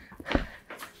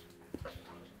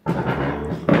 I've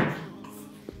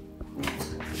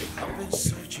been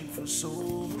searching for so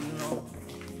long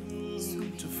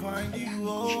to find you,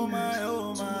 oh my.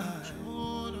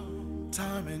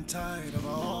 Time and tide have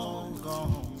all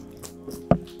gone,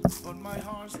 but my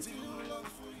heart still longs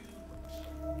for you.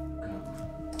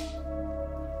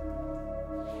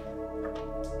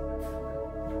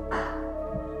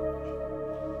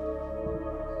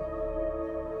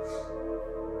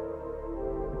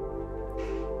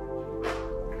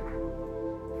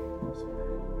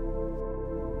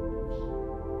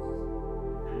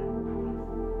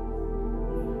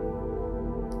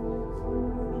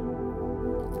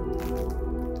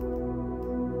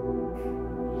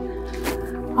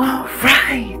 All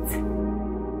right.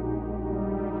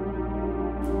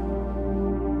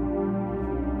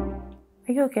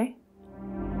 Are you okay?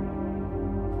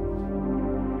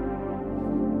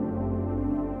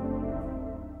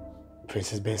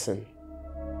 Princess Benson.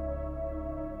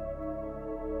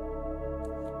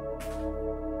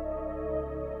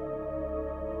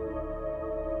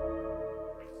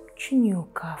 Chinyo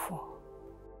Kafo.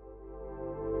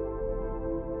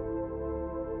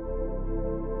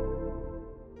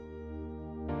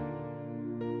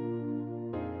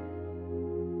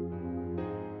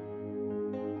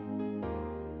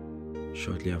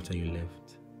 Shortly after you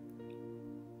left,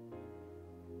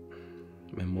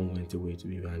 my mom went away to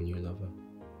be with her new lover.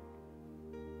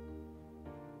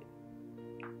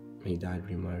 My dad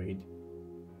remarried.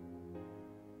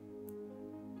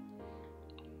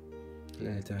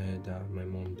 Later I heard that my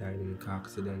mom died in a car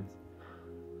accident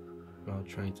while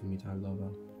trying to meet her lover.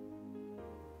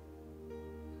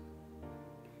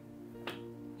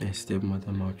 My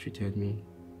stepmother maltreated me,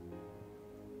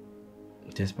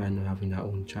 despite not having her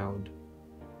own child.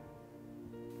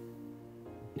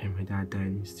 And my dad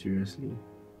died mysteriously.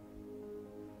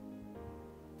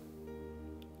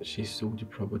 She sold the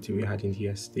property we had in the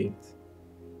estate.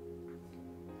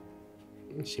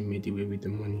 She made away with the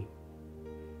money.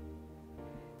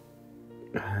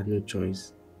 I had no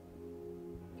choice.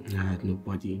 I had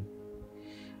nobody.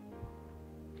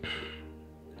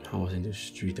 I was in the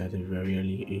street at a very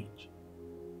early age.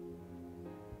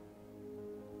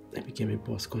 I became a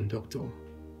bus conductor.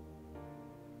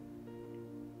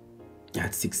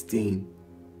 At 16,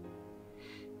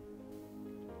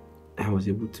 I was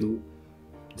able to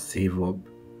save up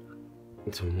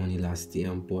some money last year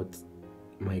and bought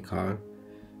my car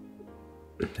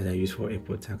that I use for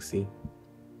airport taxi.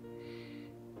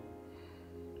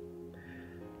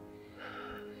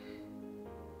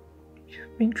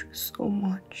 You've been through so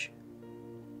much.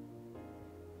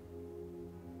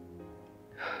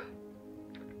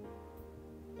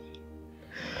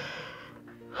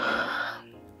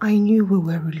 I knew we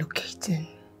were relocating,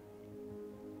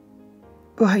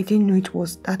 but I didn't know it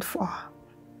was that far.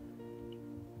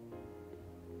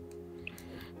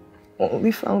 I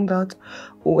only found out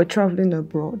we were traveling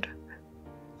abroad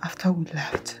after we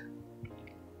left.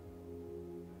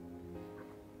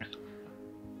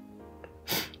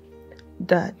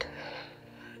 Dad,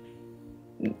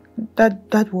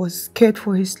 Dad was scared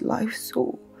for his life,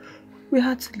 so we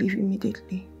had to leave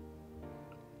immediately.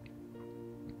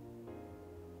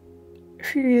 A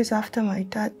few years after my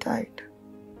dad died,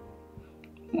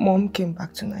 Mom came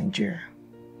back to Nigeria.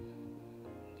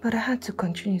 But I had to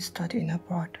continue studying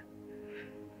abroad.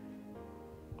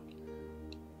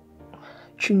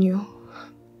 Junior,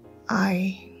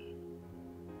 I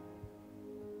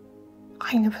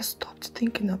never stopped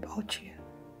thinking about you.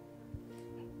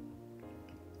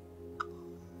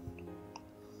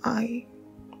 I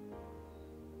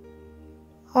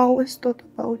always thought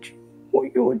about you,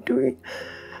 what you were doing,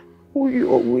 who you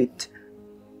were with,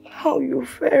 how you're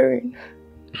faring.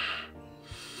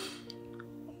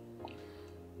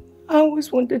 I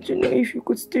always wanted to know if you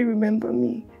could still remember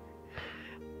me,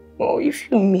 or if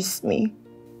you miss me.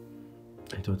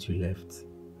 I thought you left.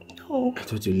 No. I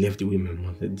thought you left the way my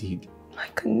mother did. I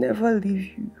can never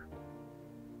leave you.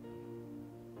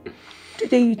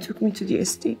 Today you took me to the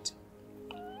estate.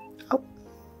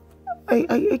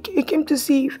 I came to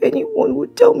see if anyone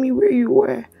would tell me where you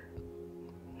were.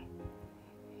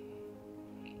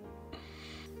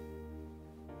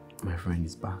 My friend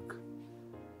is back.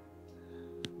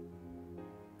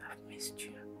 I've missed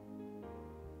you.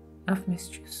 I've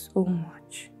missed you so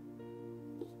much.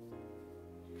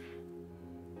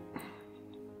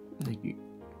 Like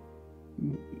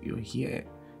you're here.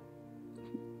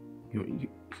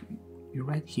 You're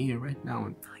right here, right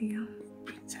now. I am.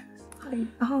 Princess. I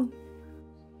am.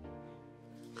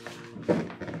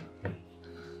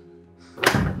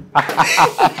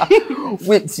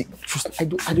 Wait, see, trust me, I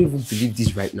don't even believe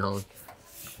this right now.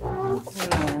 Why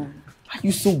are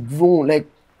you so grown? Like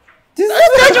this.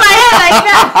 Don't touch my hair like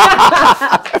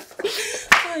that.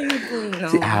 Where are you going now?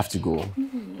 See, I have to go.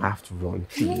 I have to run,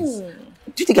 please.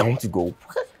 Do you think I want to go?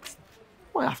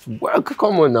 I have to work.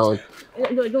 Come on now.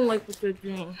 I don't like what you're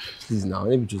doing. Please now,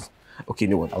 let me just. Okay,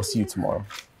 you know what? I'll see you tomorrow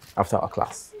after our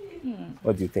class.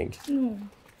 What do you think? No.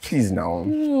 Please now.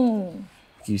 No.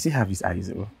 You still have his eyes,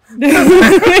 though.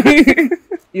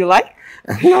 You like?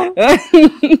 No.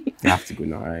 You have to go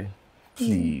now, right?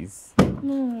 Please.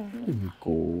 No. Let me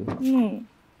go. No.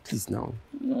 Please now.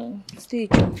 No. Stay,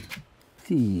 Joe.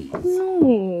 Please.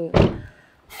 No.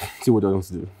 See what I want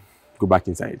to do. Go back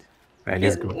inside. Right,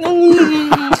 let's go.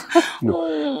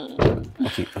 No.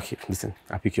 Okay, listen.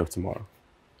 I'll pick you up tomorrow.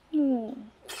 No.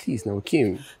 Please now,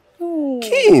 Kim. No.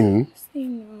 Kim! Stay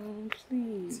now,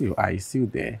 please. See your eyes still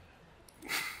there.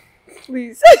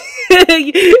 Please.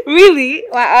 Really?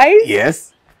 My eyes?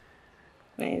 Yes.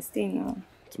 Man, stay now.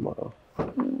 Tomorrow.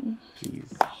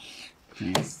 Please.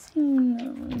 Please.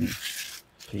 No.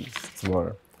 Please.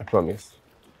 Tomorrow. I promise.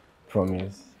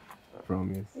 Promise. I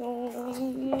promise.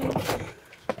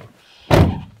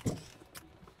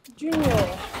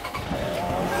 Junior.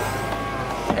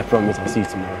 I promise I'll see you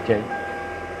tomorrow, okay?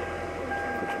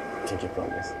 Take your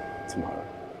promise. Tomorrow.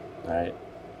 Alright?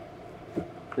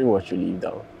 Bring what you leave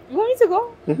down. You want me to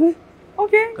go? Mm-hmm.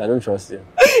 Okay. I don't trust you.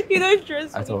 You don't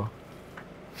trust At me? all.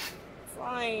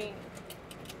 Fine.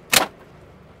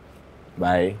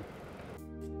 Bye.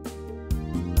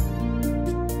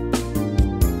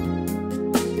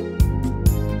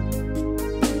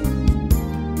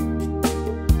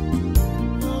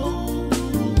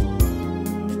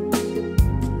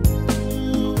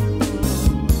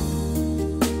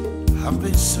 I've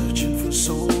been searching for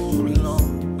so long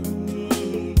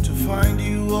to find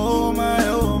you, oh my,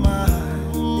 oh my.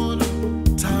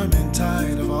 Time and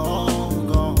tide have all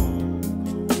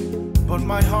gone, but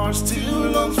my heart still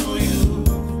longs for you.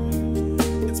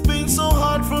 It's been so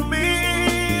hard for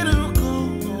me to go.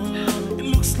 It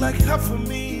looks like half of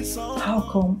me is all.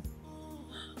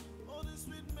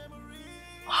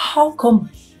 How come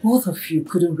both of you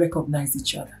couldn't recognize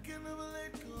each other?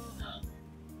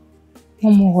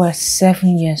 When we were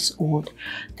 7 years old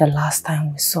the last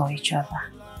time we saw each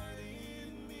other.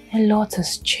 A lot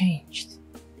has changed.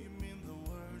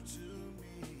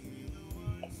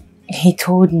 He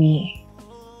told me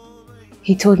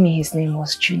his name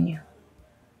was Junior.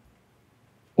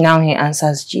 Now he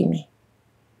answers Jimmy.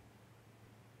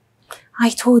 I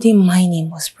told him my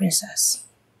name was Princess.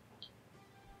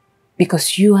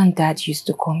 Because you and Dad used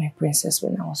to call me Princess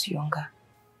when I was younger.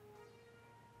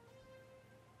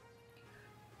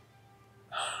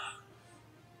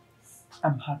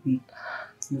 I'm happy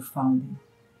you found him.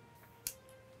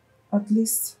 At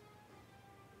least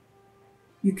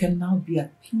you can now be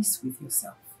at peace with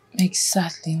yourself.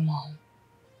 Exactly, Mom.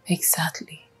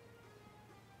 Exactly.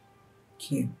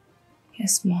 Kim.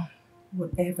 Yes, Mom.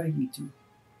 Whatever you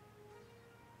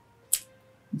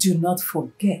do not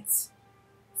forget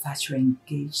that you're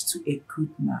engaged to a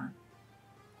good man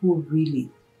who really,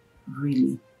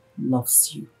 really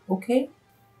loves you, okay?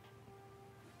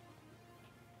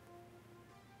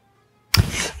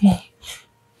 Mom,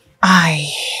 I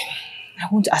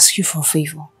want to ask you for a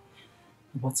favor.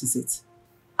 What is it?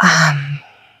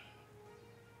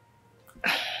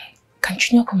 Can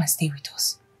Junior come and stay with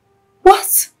us?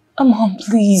 What? Mom,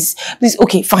 please. Please,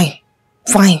 okay, fine.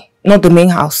 Fine. Not the main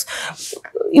house.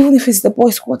 Even if it's the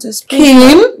boys' quarters.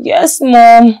 Kim? Yes,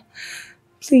 Mom.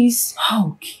 Please.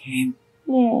 How, Kim?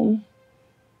 Mom.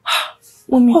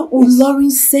 Mommy, what will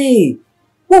Lawrence say?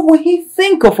 What will he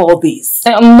think of all this?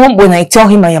 Mom, when I tell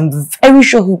him, I am very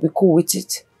sure he'll be cool with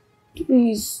it.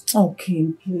 Please. Oh,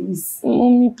 Kim, please.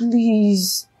 Mommy,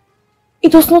 please.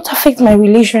 It does not affect my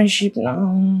relationship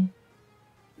now.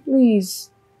 Please.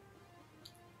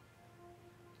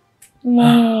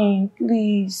 Mommy,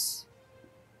 please.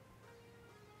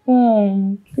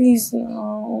 Mom, please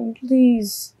now.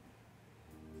 Please.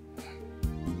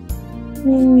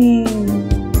 Mommy.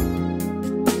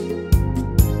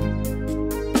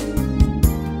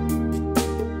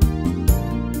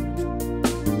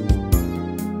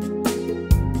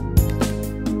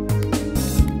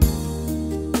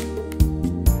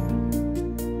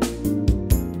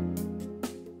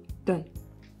 Done.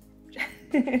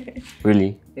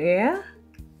 Really? Yeah?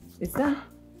 It's done.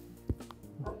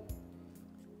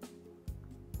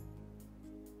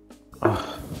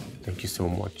 Oh, thank you so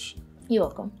much. You're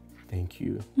welcome. Thank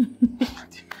you.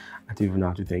 I don't even know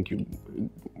how to thank you.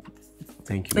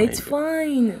 Thank you. It's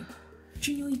fine.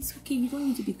 Junior, it's okay. You don't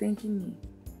need to be thanking me.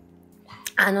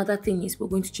 Another thing is we're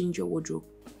going to change your wardrobe.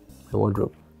 My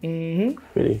wardrobe? Mm-hmm.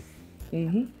 Really?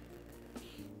 Mm-hmm.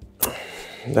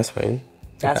 That's fine.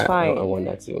 That's fine. I want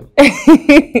that too.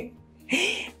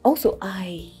 Also,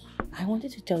 I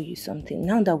wanted to tell you something.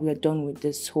 Now that we are done with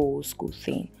this whole school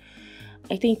thing,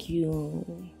 I think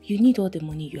you need all the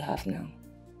money you have now.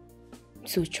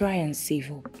 So try and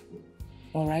save up.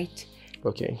 Alright?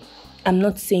 Okay. I'm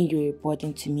not saying you're a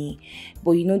burden to me,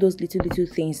 but you know those little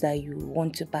things that you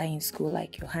want to buy in school,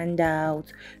 like your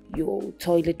handout, your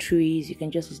toiletries, you can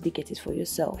just easily get it for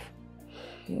yourself,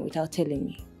 you know, without telling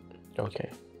me. Okay.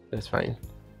 That's fine.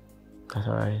 That's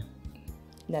alright.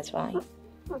 That's fine.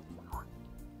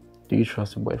 Do you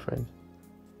trust your boyfriend?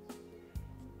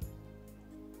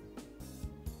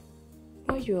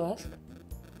 Why do you ask?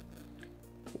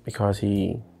 Because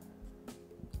he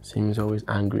seems always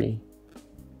angry.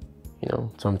 You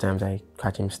know, sometimes I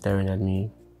catch him staring at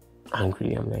me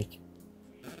angry. I'm like,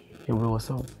 hey bro, what's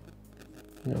up?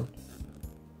 You know?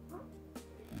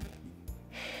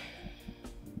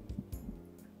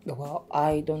 Well,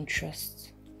 I don't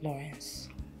trust Lawrence.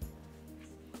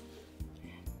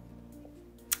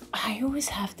 I always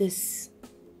have this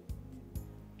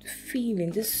feeling,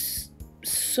 this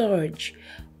surge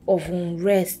of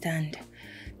unrest, and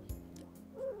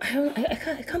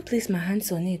I can't place my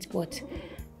hands on it, but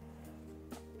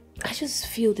I just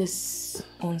feel this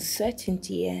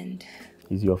uncertainty. And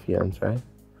He's your fiance, right?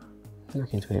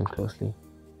 Look into him closely.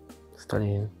 Study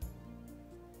him.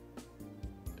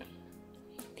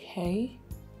 okay.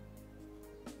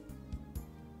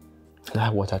 Can I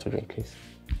have water to drink, please?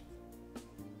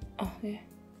 Oh yeah,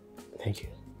 Thank you.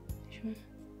 sure.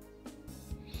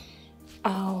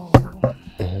 Oh,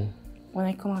 when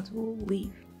I come out, we'll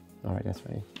leave. Alright, that's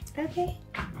fine. Okay.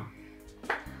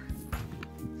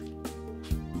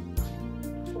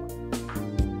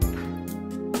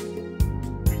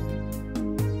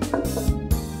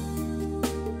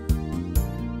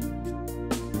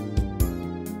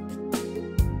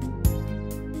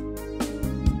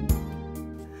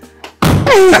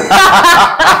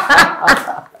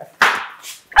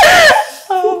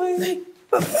 Oh my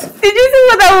God. Did you see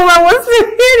what that woman was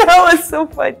doing? That was so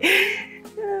funny.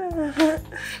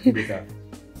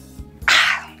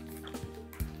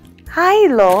 Hi,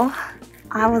 Lo.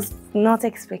 I was not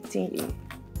expecting you.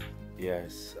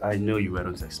 Yes, I know you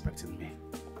weren't expecting me.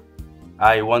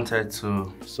 I wanted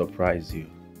to surprise you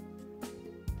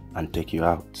and take you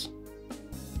out.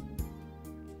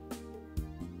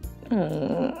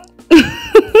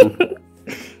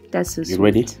 That's so sweet. You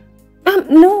ready?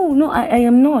 No, I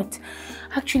am not.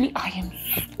 Actually, I am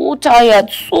so tired.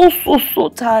 So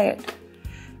tired.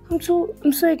 I'm so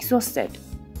exhausted.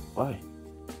 Why?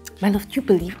 My love, do you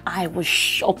believe I was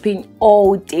shopping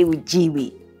all day with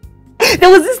Jimmy? There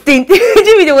was this thing,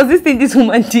 Jimmy, this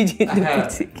woman did in the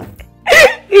boutique.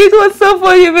 It was so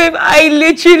funny, babe. I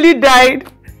literally died.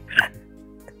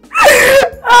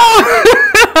 Oh,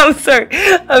 I'm sorry.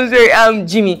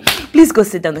 Jimmy, please go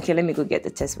sit down, okay? Let me go get the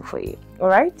test for you.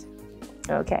 Alright?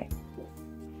 Okay.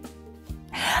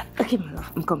 Okay, my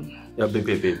love, I'm coming. Yeah,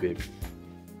 babe.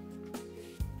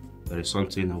 There is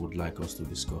something I would like us to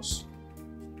discuss.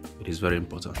 It is very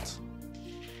important.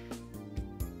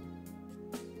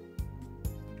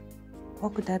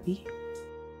 What could that be?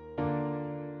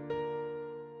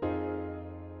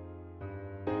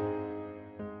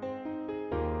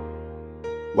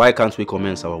 Why can't we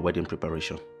commence our wedding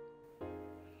preparation?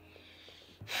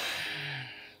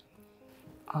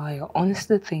 I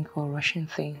honestly think we're rushing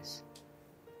things.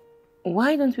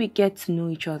 Why don't we get to know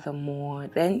each other more?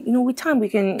 Then, with time we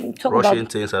can talk about... Rushing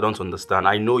things, I don't understand.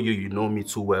 I know you know me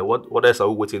too well. What else are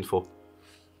we waiting for?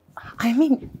 I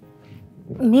mean,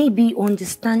 maybe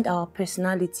understand our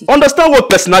personality. Understand what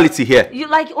personality here? You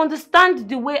understand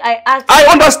the way I act. I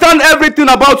understand everything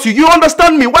about you. You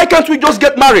understand me. Why can't we just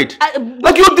get married?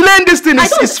 You're delaying this thing.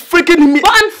 It's freaking me.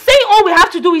 But I'm saying all we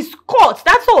have to do is court.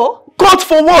 That's all. Court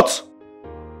for what?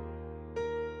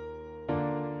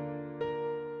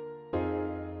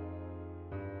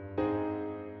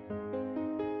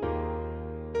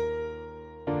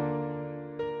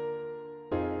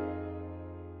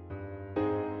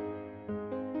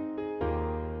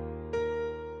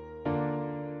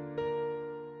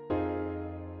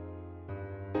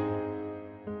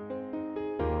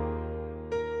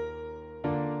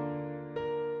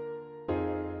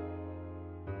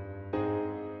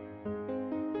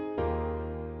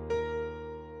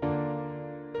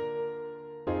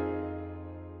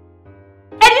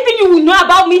 You will know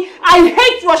about me. I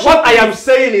hate rushing. What I am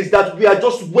saying is that we are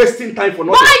just wasting time for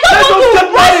nothing. But I don't want to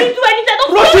rush into anything.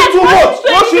 Rush into what?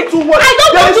 Rush into what? I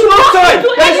don't want to rush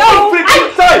into anything. There is no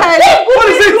freaking time. What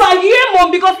is it? You are here, Mom,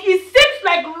 because it seems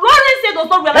like Lawrence does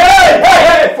not realize.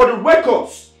 Hey! For the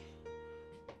records,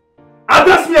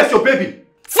 address me as your baby.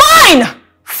 Fine.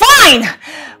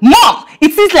 Mom,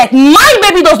 it seems like my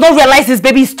baby does not realize his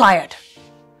baby is tired.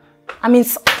 I mean,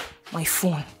 my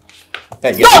phone.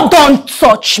 Hey, don't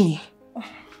touch me.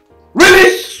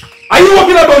 Really? Are you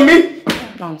walking out on me?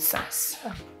 Nonsense.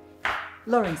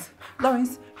 Lawrence,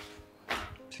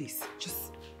 please,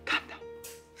 just calm down.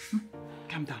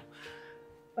 Calm down.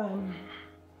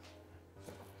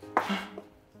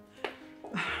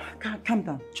 Calm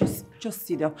down. Just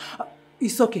sit down.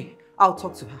 It's okay. I'll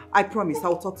talk to her. I promise.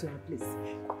 I'll talk to her, please.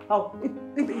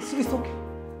 It's okay.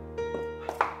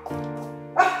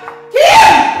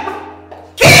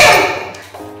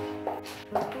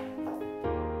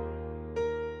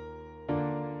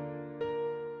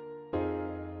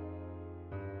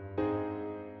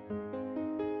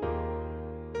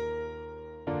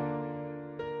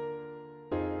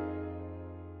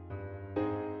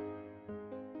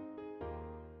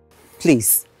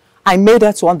 Please, I made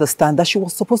her to understand that she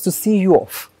was supposed to see you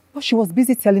off. But she was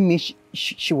busy telling me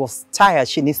she was tired,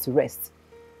 she needs to rest.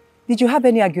 Did you have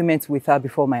any argument with her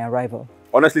before my arrival?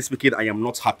 Honestly speaking, I am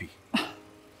not happy.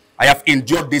 I have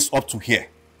endured this up to here.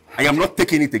 I am not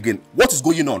taking it again. What is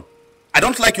going on? I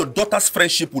don't like your daughter's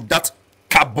friendship with that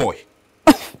cab boy.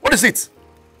 What is it?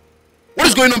 What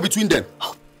is going on between them?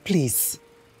 Oh, please.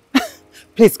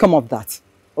 Please come off that,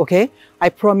 okay? I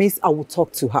promise I will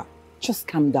talk to her. Just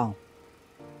calm down.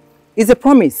 It's a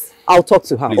promise. I'll talk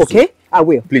to her, Please okay? Do. I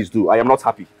will. Please do. I am not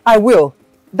happy. I will.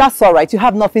 That's all right. You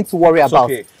have nothing to worry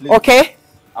about. Okay. Okay?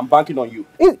 I'm banking on you.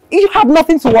 You have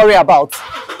nothing to worry about.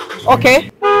 Okay?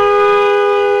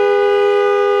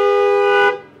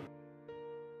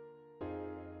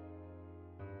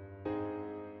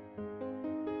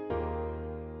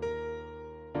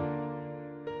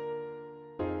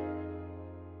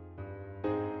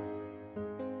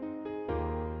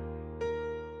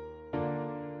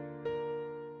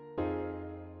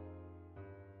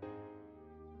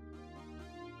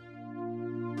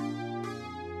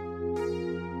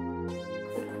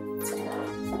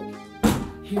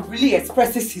 He really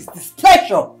expresses his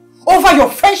displeasure over your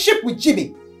friendship with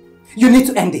Jimmy. You need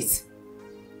to end it.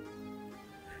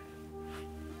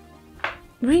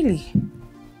 Really?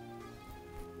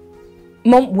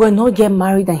 Mom, we're not getting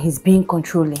married and he's being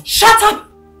controlling. Shut up!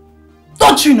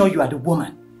 Don't you know you are the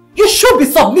woman? You should be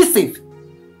submissive.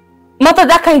 Mother,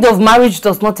 that kind of marriage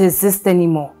does not exist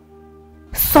anymore.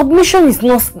 Submission is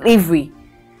not slavery.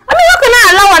 I mean, how can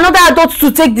I allow another adult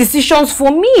to take decisions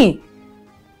for me?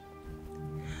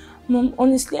 Mom,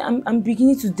 honestly, I'm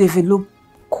beginning to develop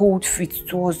cold feet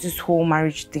towards this whole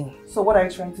marriage thing. So what are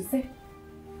you trying to say?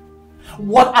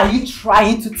 What are you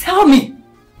trying to tell me?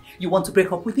 You want to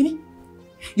break up with me?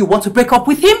 You want to break up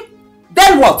with him?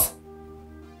 Then what?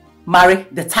 Marry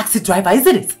the taxi driver,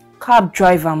 isn't it? Cab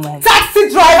driver, Mom. Taxi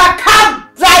driver,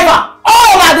 cab driver,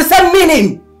 all are the same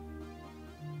meaning.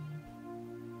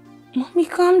 Mommy,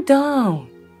 calm down.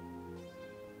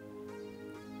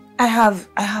 I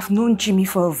have known Jimmy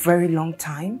for a very long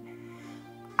time.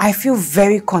 I feel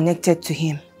very connected to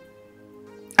him.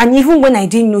 And even when I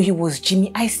didn't know he was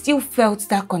Jimmy, I still felt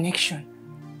that connection.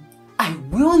 I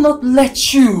will not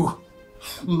let you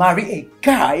marry a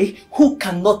guy who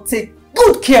cannot take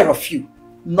good care of you.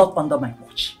 Not under my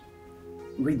watch.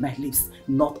 Read my lips,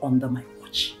 not under my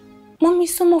watch. Mommy,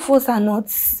 some of us are not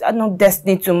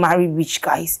destined to marry rich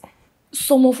guys.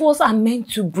 Some of us are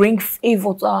meant to bring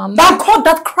favor to our man. Now cut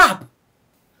that crap!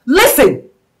 Listen!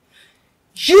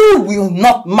 You will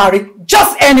not marry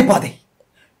just anybody.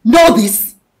 Know this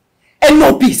and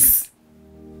know peace.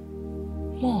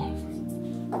 Mom.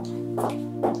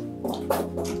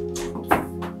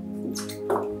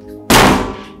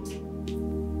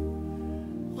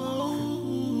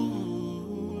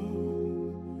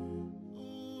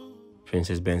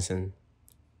 Princess Benson,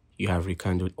 you have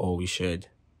rekindled all we shared.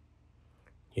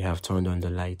 You have turned on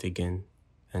the light again,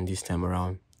 and this time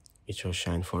around, it shall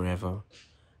shine forever.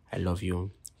 I love you,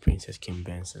 Princess Kim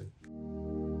Benson.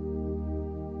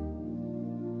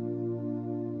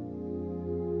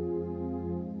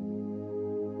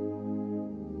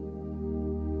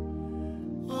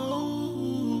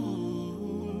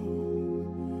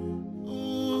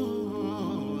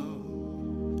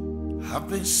 I've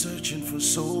been searching for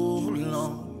so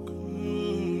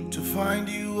long to find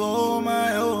you, oh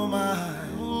my, oh my.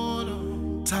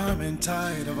 Time and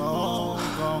tide have all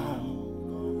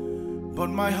gone, but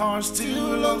my heart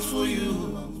still longs for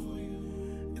you.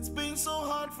 It's been so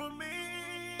hard for me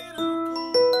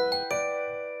to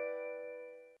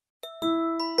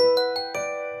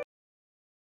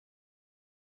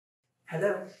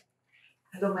Hello?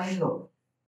 Hello, my in-law.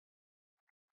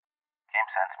 Kim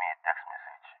sent me a text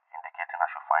message indicating I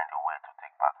should find a way to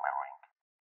take back my ring.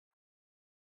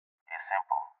 It's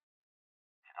simple.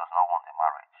 She does not want a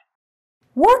marriage.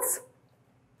 What?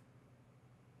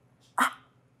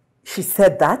 She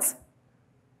said that?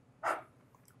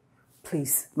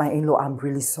 Please, my in-law, I'm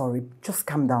really sorry. Just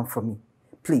calm down for me.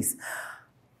 Please.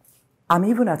 I'm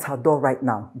even at her door right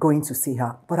now, going to see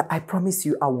her. But I promise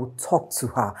you, I will talk to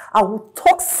her. I will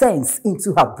talk sense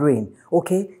into her brain,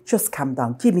 okay? Just calm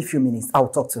down. Give me a few minutes. I'll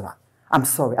talk to her. I'm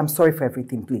sorry. I'm sorry for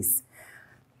everything, please.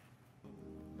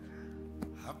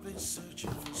 I've been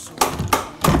searching for so long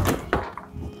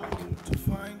to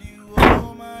find you,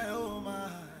 oh my, oh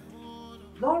my.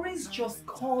 Lawrence just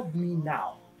called me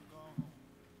now.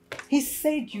 He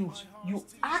said you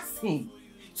asked him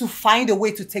to find a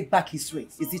way to take back his ring.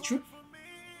 Is it true?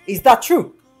 Is that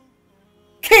true?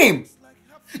 Kim,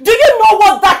 do you know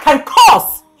what that can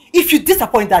cause if you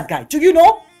disappoint that guy? Do you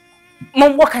know?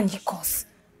 Mom, what can he cause?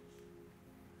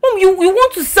 Mom, you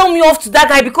want to sell me off to that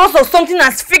guy because of something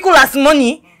as fickle as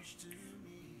money?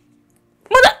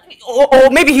 Mother,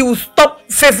 or maybe he will stop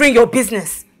favoring your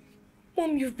business.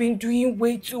 Mom, you've been doing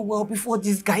way too well before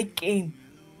this guy came.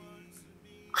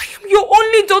 I am your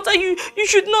only daughter. You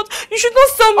should not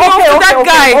sell me off to that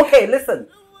guy. Okay, listen.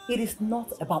 It is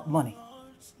not about money.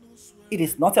 It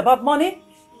is not about money.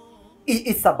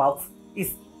 It's about.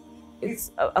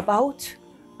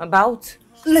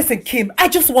 Listen, Kim, I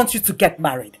just want you to get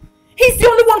married. He's the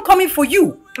only one coming for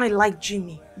you. I like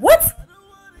Jimmy. What?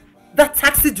 That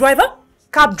taxi driver?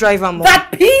 Cab driver, Mom.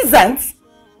 That peasant?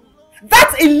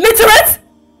 That illiterate?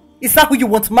 Is that who you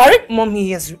want to marry? Mom,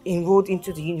 he has enrolled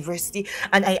into the university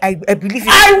and I believe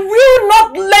I will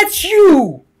not let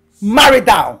you marry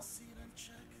down.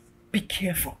 Be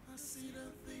careful.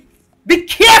 Be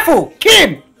careful,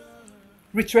 Kim!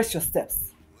 Retrace your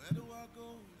steps.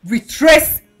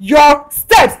 Retrace your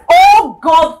steps. Oh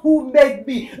God who made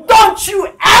me. Don't you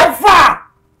ever!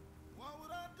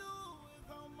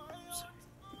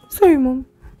 Sorry, Mom.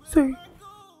 Sorry.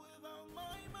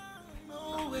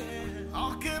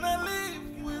 How can I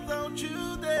live without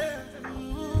you there?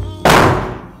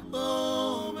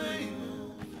 Oh, baby,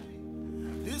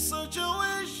 it's such a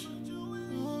wish,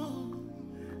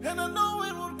 and I know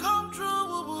it will come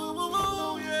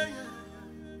true. Yeah, yeah.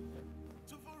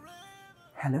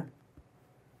 Hello?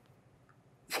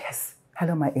 Yes.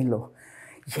 Hello, my in-law.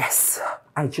 Yes.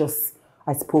 I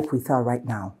spoke with her right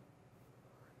now.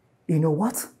 You know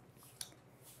what?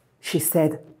 She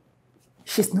said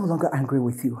she's no longer angry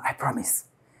with you, I promise.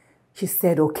 She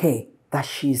said, okay, that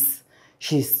she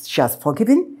has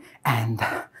forgiven and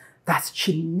that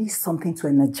she needs something to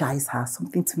energize her,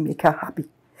 something to make her happy.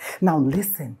 Now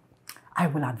listen, I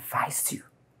will advise you.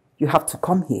 You have to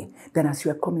come here. Then as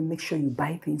you are coming, make sure you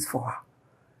buy things for her.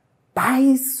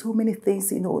 Buy so many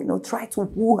things, try to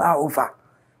woo her over.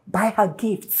 Buy her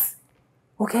gifts,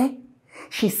 okay?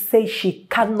 She says she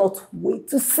cannot wait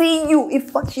to see you. In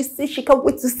fact, she says she can't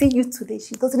wait to see you today.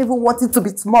 She doesn't even want it to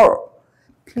be tomorrow.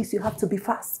 Please, you have to be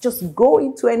fast. Just go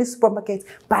into any supermarket,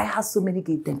 buy her so many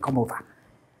gifts, then come over.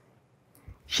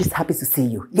 She's happy to see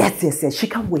you. Yes, yes, yes. She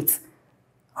can't wait.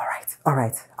 All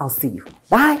right. I'll see you.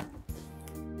 Bye.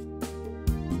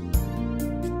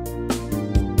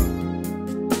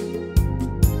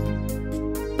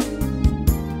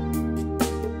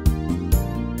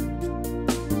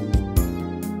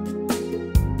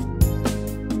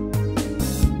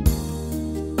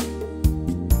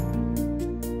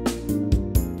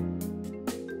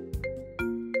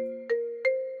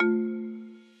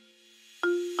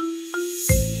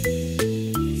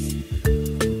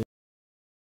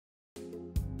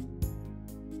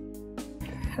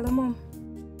 Hello, Mom.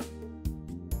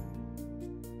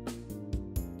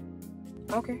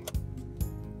 Okay.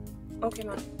 Okay,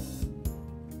 Mom.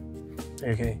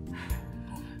 Okay.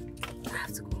 I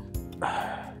have to go.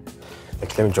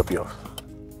 Like, let me drop you off.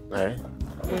 Alright?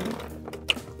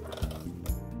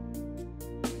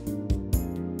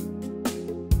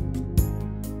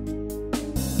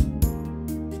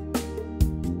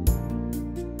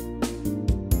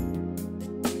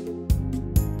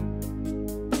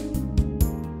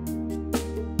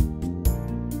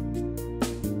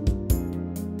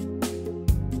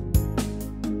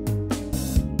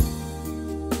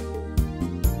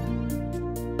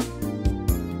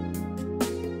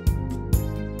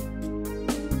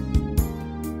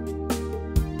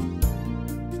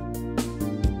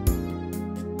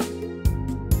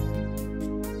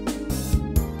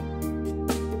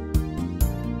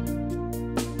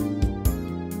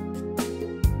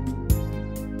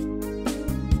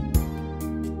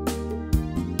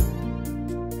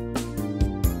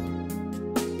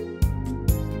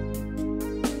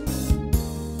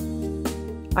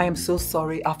 I am so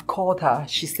sorry. I've called her.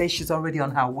 She says she's already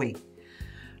on her way.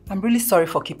 I'm really sorry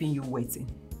for keeping you waiting.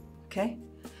 Okay?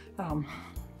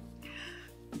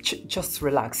 Just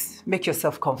relax. Make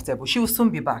yourself comfortable. She will soon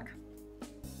be back.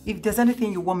 If there's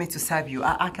anything you want me to serve you,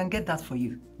 I can get that for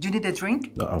you. Do you need a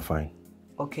drink? No, I'm fine.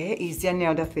 Okay. Is there any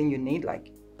other thing you need?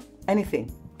 Like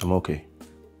anything? I'm okay.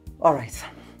 All right.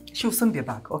 She will soon be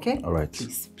back, okay? All right.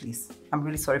 Please. I'm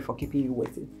really sorry for keeping you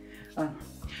waiting.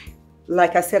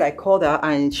 Like I said, I called her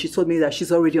and she told me that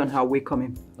she's already on her way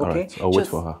coming. Okay? All right. I'll wait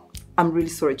for her. I'm really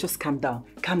sorry. Just calm down.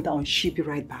 Calm down. She'll be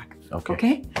right back. Okay.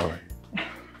 Okay? All right.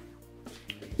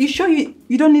 You sure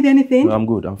you don't need anything? No, I'm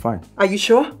good. I'm fine. Are you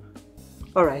sure?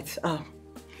 All right.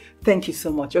 Thank you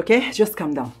so much, okay? Just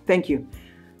calm down. Thank you.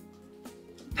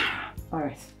 All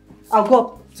right. I'll go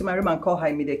up to my room and call her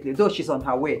immediately, though she's on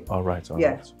her way. All right. All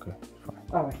Yeah. right. Okay. Fine.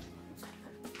 All right.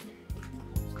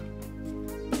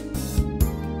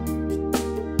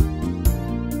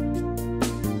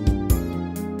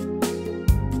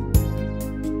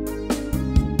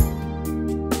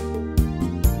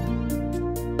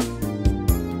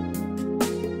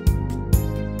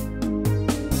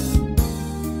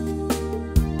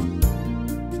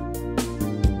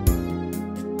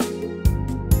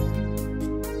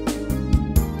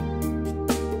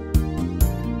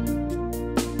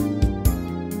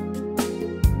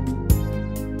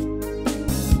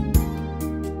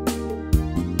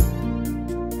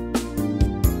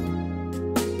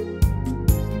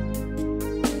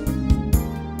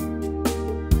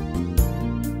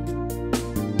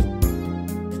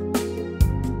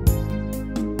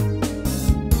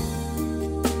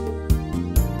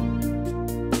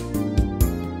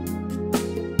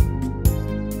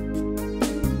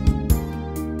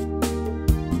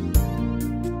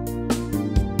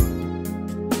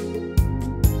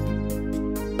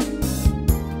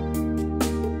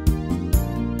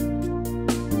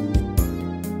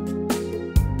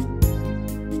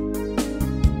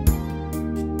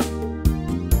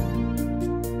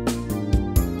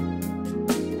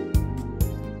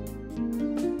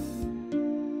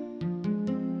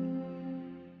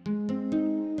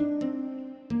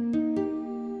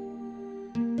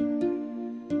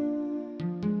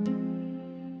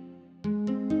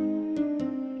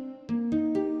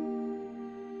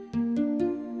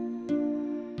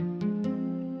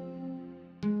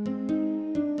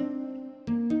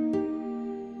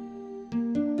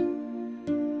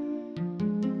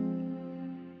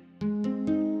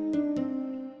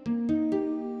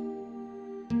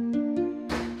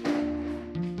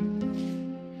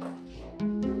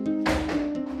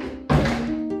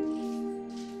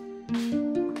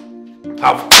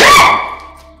 How dare you?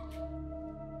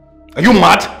 Are you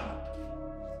mad?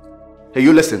 Hey,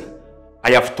 you listen.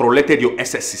 I have tolerated your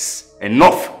excesses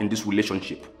enough in this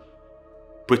relationship.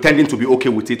 Pretending to be okay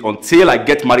with it until I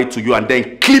get married to you and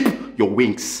then clip your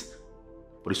wings.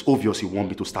 But it's obvious you want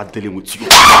me to start dealing with you.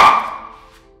 Are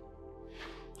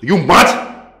you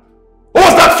mad? What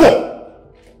was that for?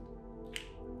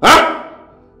 Huh?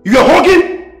 You were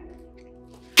hugging?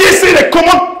 Kissing a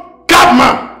common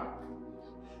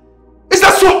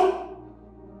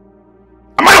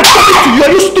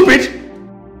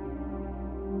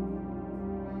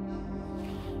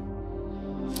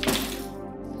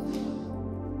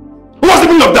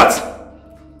that?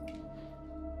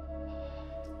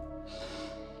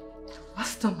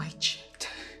 Master my child,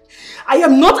 I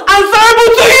am not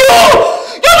answerable to you!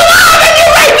 You do not have any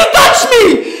right to touch me!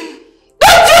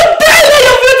 Don't you dare lay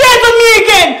your feet hands on me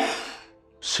again!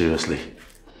 Seriously?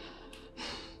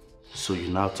 So you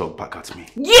now talk back at me?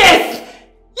 Yes!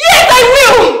 Yes, I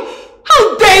will!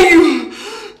 How dare you!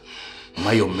 Am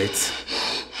I your mate?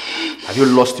 Have you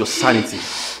lost your sanity?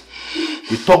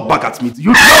 You talk back at me.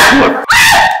 You talk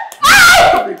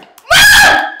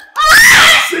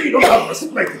Say you don't have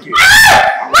respect again.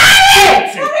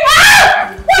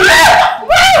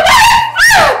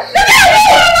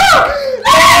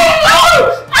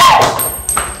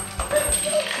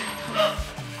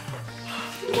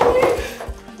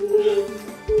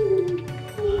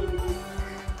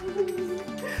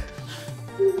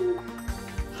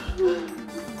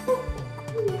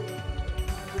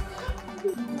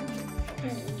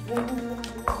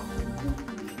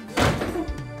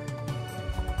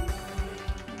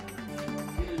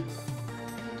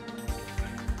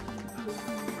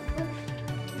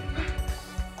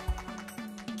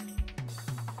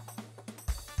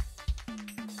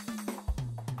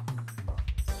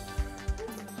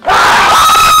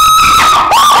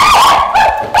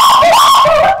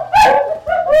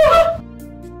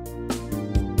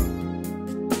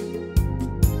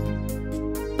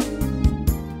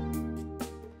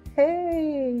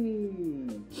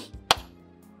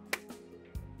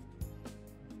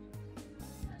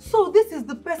 So this is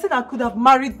the person I could have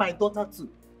married my daughter to.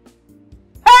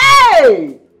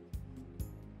 Hey!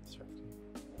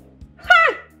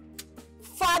 Hey!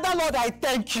 Father Lord, I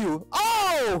thank you.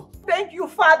 Oh! Thank you,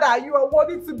 Father. You are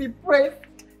worthy to be praised.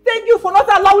 Thank you for not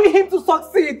allowing him to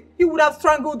succeed. He would have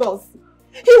strangled us.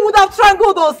 He would have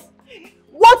strangled us.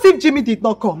 What if Jimmy did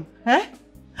not come? Eh?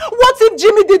 What if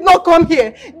Jimmy did not come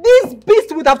here? This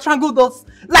beast would have strangled us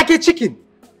like a chicken.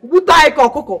 Hey!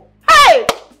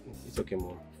 It's okay,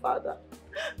 Mom. Father.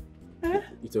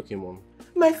 It's okay, Mom.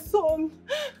 My son.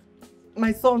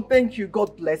 My son, thank you.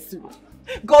 God bless you.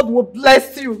 God will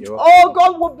bless you. Oh,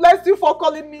 God will bless you for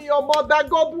calling me your mother.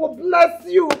 God will bless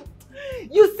you.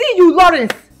 You see, you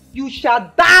Lawrence, you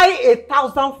shall die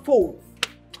 1,000-fold.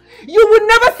 You will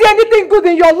never see anything good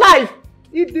in your life.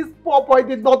 If this poor boy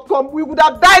did not come, we would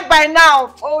have died by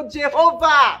now. Oh,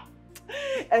 Jehovah.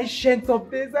 Ancient of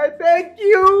days, I thank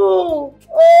you.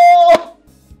 Oh,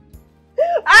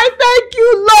 I thank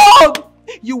you, Lord.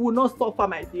 You will not suffer,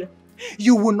 my dear.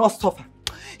 You will not suffer.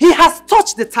 He has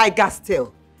touched the tiger's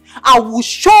tail. I will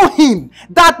show him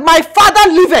that my father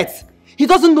liveth. He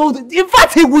doesn't know that. In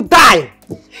fact, he will die.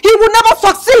 He will never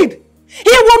succeed. He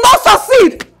will not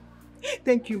succeed.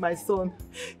 Thank you, my son.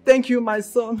 Thank you, my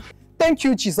son. Thank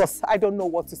you, Jesus. I don't know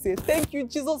what to say. Thank you,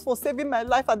 Jesus, for saving my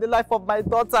life and the life of my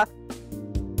daughter.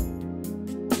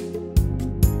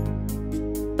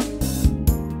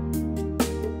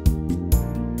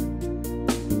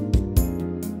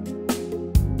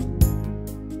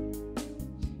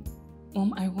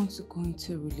 Mom, I want to go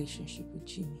into a relationship with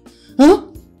Jimmy. Huh?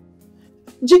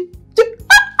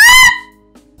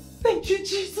 Thank you,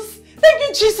 Jesus. Thank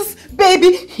you, Jesus.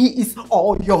 Baby, he is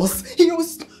all yours. He's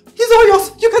all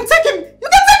yours. You can take him. You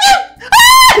can take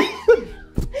him.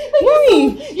 Mommy.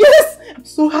 Yes. I'm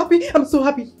so happy. I'm so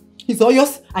happy. He's all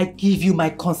yours. I give you my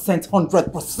consent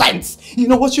 100%. You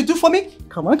know what you do for me?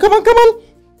 Come on, come on, come on.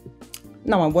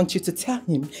 Now I want you to tell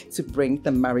him to bring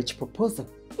the marriage proposal.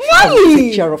 Mommy! I will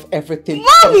take care of everything. Mommy!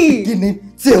 From the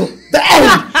beginning till the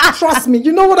end. Trust me,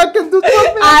 you know what I can do.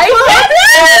 I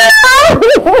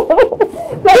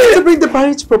want to bring the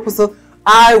marriage proposal.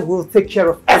 I will take care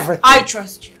of everything. I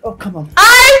trust you. Oh, come on.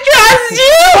 I trust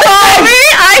you, mommy!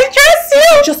 I trust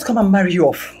you! Just come and marry you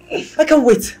off. I can't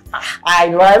wait. I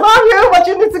know I love you, but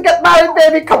you need to get married,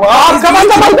 baby. Come on, come on,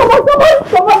 come on, come on, come on,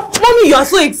 come on. Mommy, you are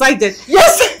so excited.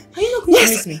 Yes! Are you not going to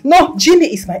miss me? No,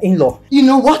 Jimmy is my in-law. You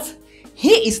know what?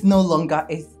 He is no longer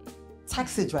a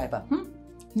taxi driver.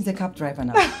 He's a cab driver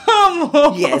now.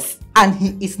 Yes, and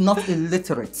he is not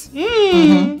illiterate.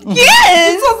 Yes!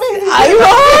 I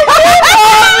love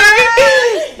you.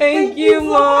 Thank you,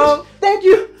 Mom. Thank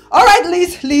you. All right,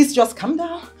 Liz, just calm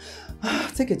down.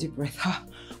 Take a deep breath.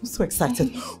 I'm so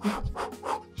excited.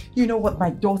 You know what,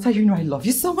 my daughter, you know I love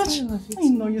you so much. I love you too. I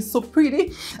know you're so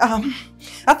pretty. I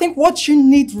think what you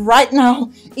need right now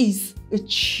is a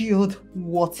chilled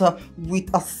water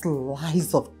with a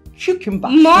slice of cucumber.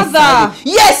 Mother!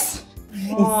 Yes!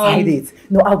 Mom. Inside it.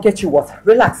 No, I'll get you water.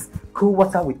 Relax. Cool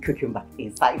water with cucumber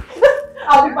inside.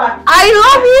 I'll be back. I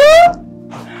love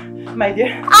you! My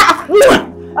dear. Oh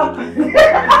my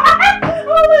goodness!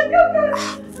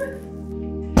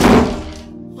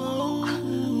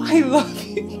 I love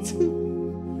you too.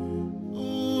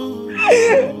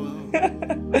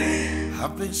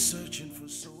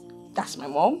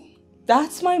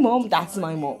 That's my mom. That's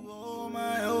my mom. Oh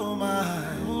my,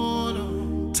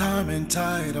 time and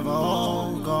tide have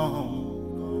all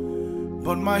gone,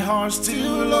 but my heart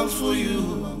still longs for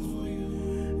you.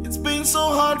 It's been so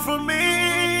hard for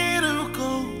me to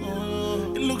go.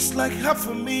 It looks like half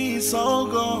of me is all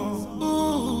gone.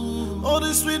 Ooh, all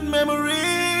the sweet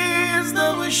memories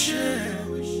that we share,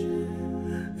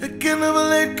 I can never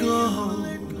let go.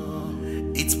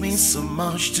 It means so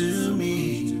much to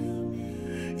me.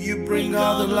 You bring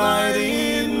out the light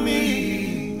in me.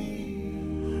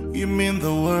 You mean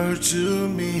the world to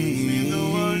me.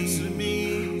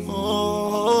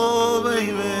 Oh,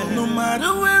 baby. No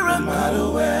matter where I'm at,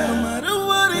 no matter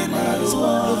what it is, the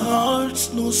heart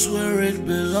knows where it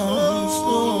belongs.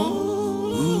 Oh,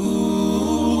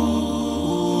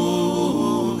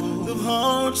 the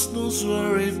heart knows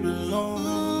where it belongs.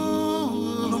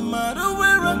 No matter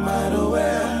where I'm at, no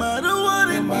matter what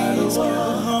it is, the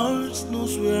heart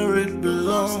knows where it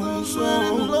belongs.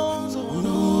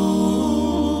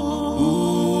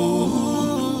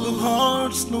 The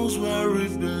heart knows where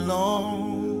it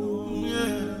belongs.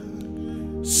 Yeah.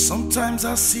 Sometimes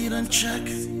I sit and check,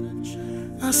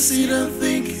 I sit and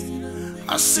think,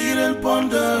 I sit and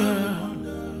ponder.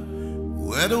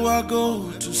 Where do I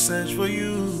go to search for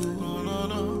you?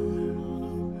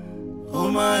 Oh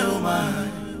my, oh my.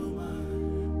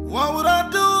 What would I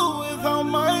do without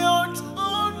my heart?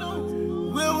 Oh no.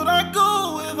 Where would I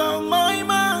go without my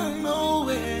mind?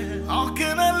 Nowhere. How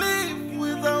can I live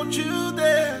without you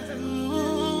there?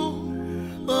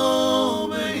 Oh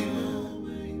baby,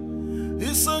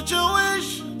 it's such a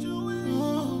wish,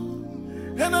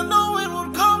 and I know it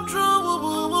will come true.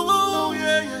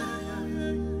 Yeah, yeah.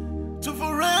 To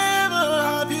forever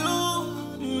have you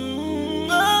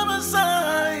by my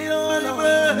side. No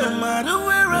matter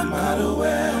where I'm at, no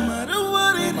matter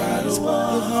what it is, the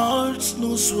heart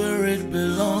knows where it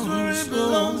belongs.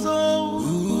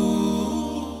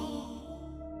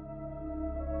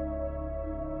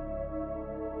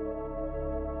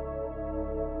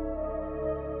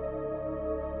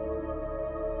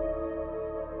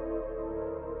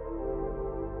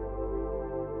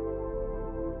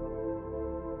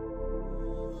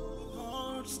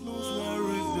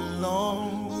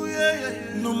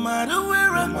 No matter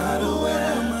where I'm at, no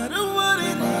matter what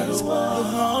it is, the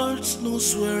heart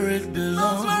knows where it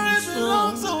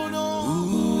belongs. Oh no.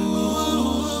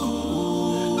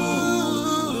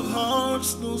 The heart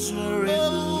knows where it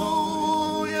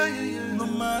belongs. No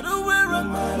matter where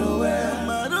I'm at, no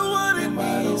matter what it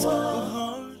is, the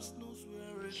heart knows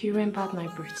where it belongs. You remembered my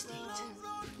birth date.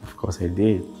 Of course I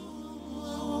did.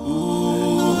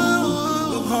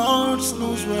 The heart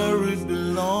knows where it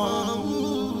belongs.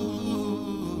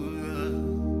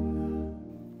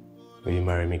 Will you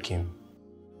marry me, Kim?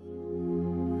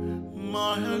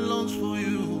 My heart longs for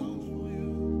you.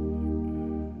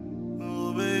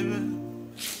 Oh, baby.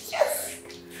 Yes!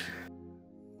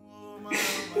 Oh, my.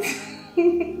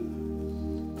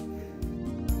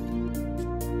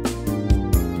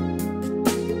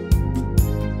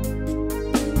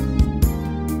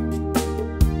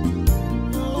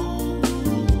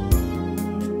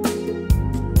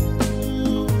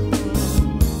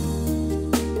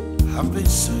 I've been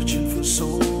searching for so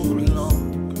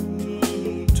long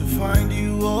to find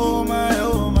you, oh my,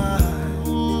 oh my.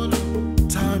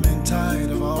 Time and tide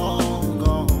have all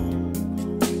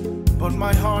gone, but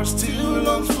my heart still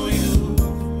longs for you.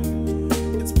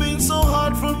 It's been so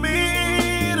hard for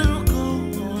me to go.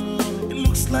 It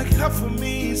looks like half of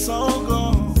me is all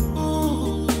gone.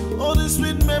 Ooh, all the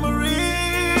sweet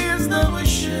memories that we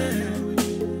share,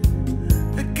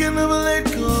 I can never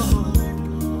let go.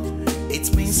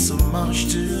 It means so much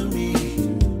to me.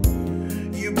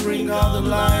 You bring out the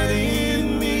light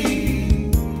in me.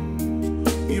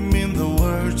 You mean the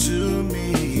world to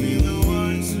me.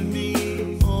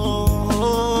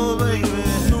 Oh, baby.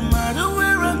 No matter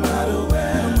where I'm at, no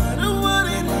matter what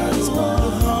it is,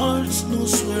 the heart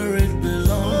knows where it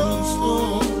belongs.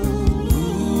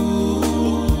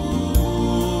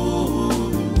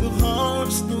 The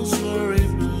heart knows where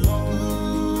it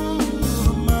belongs.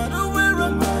 No matter where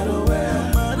I'm at, no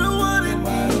matter what it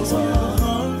is, the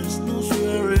heart knows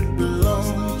where it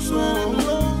belongs.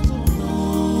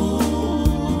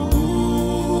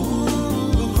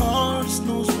 The heart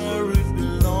knows where it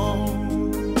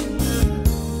belongs.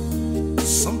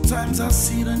 Sometimes I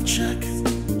sit and check,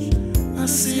 I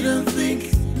sit and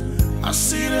think, I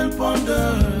sit and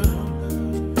ponder.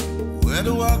 Where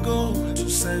do I go to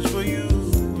search for you?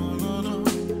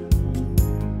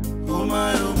 Oh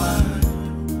my, oh my.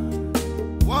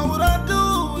 What would I do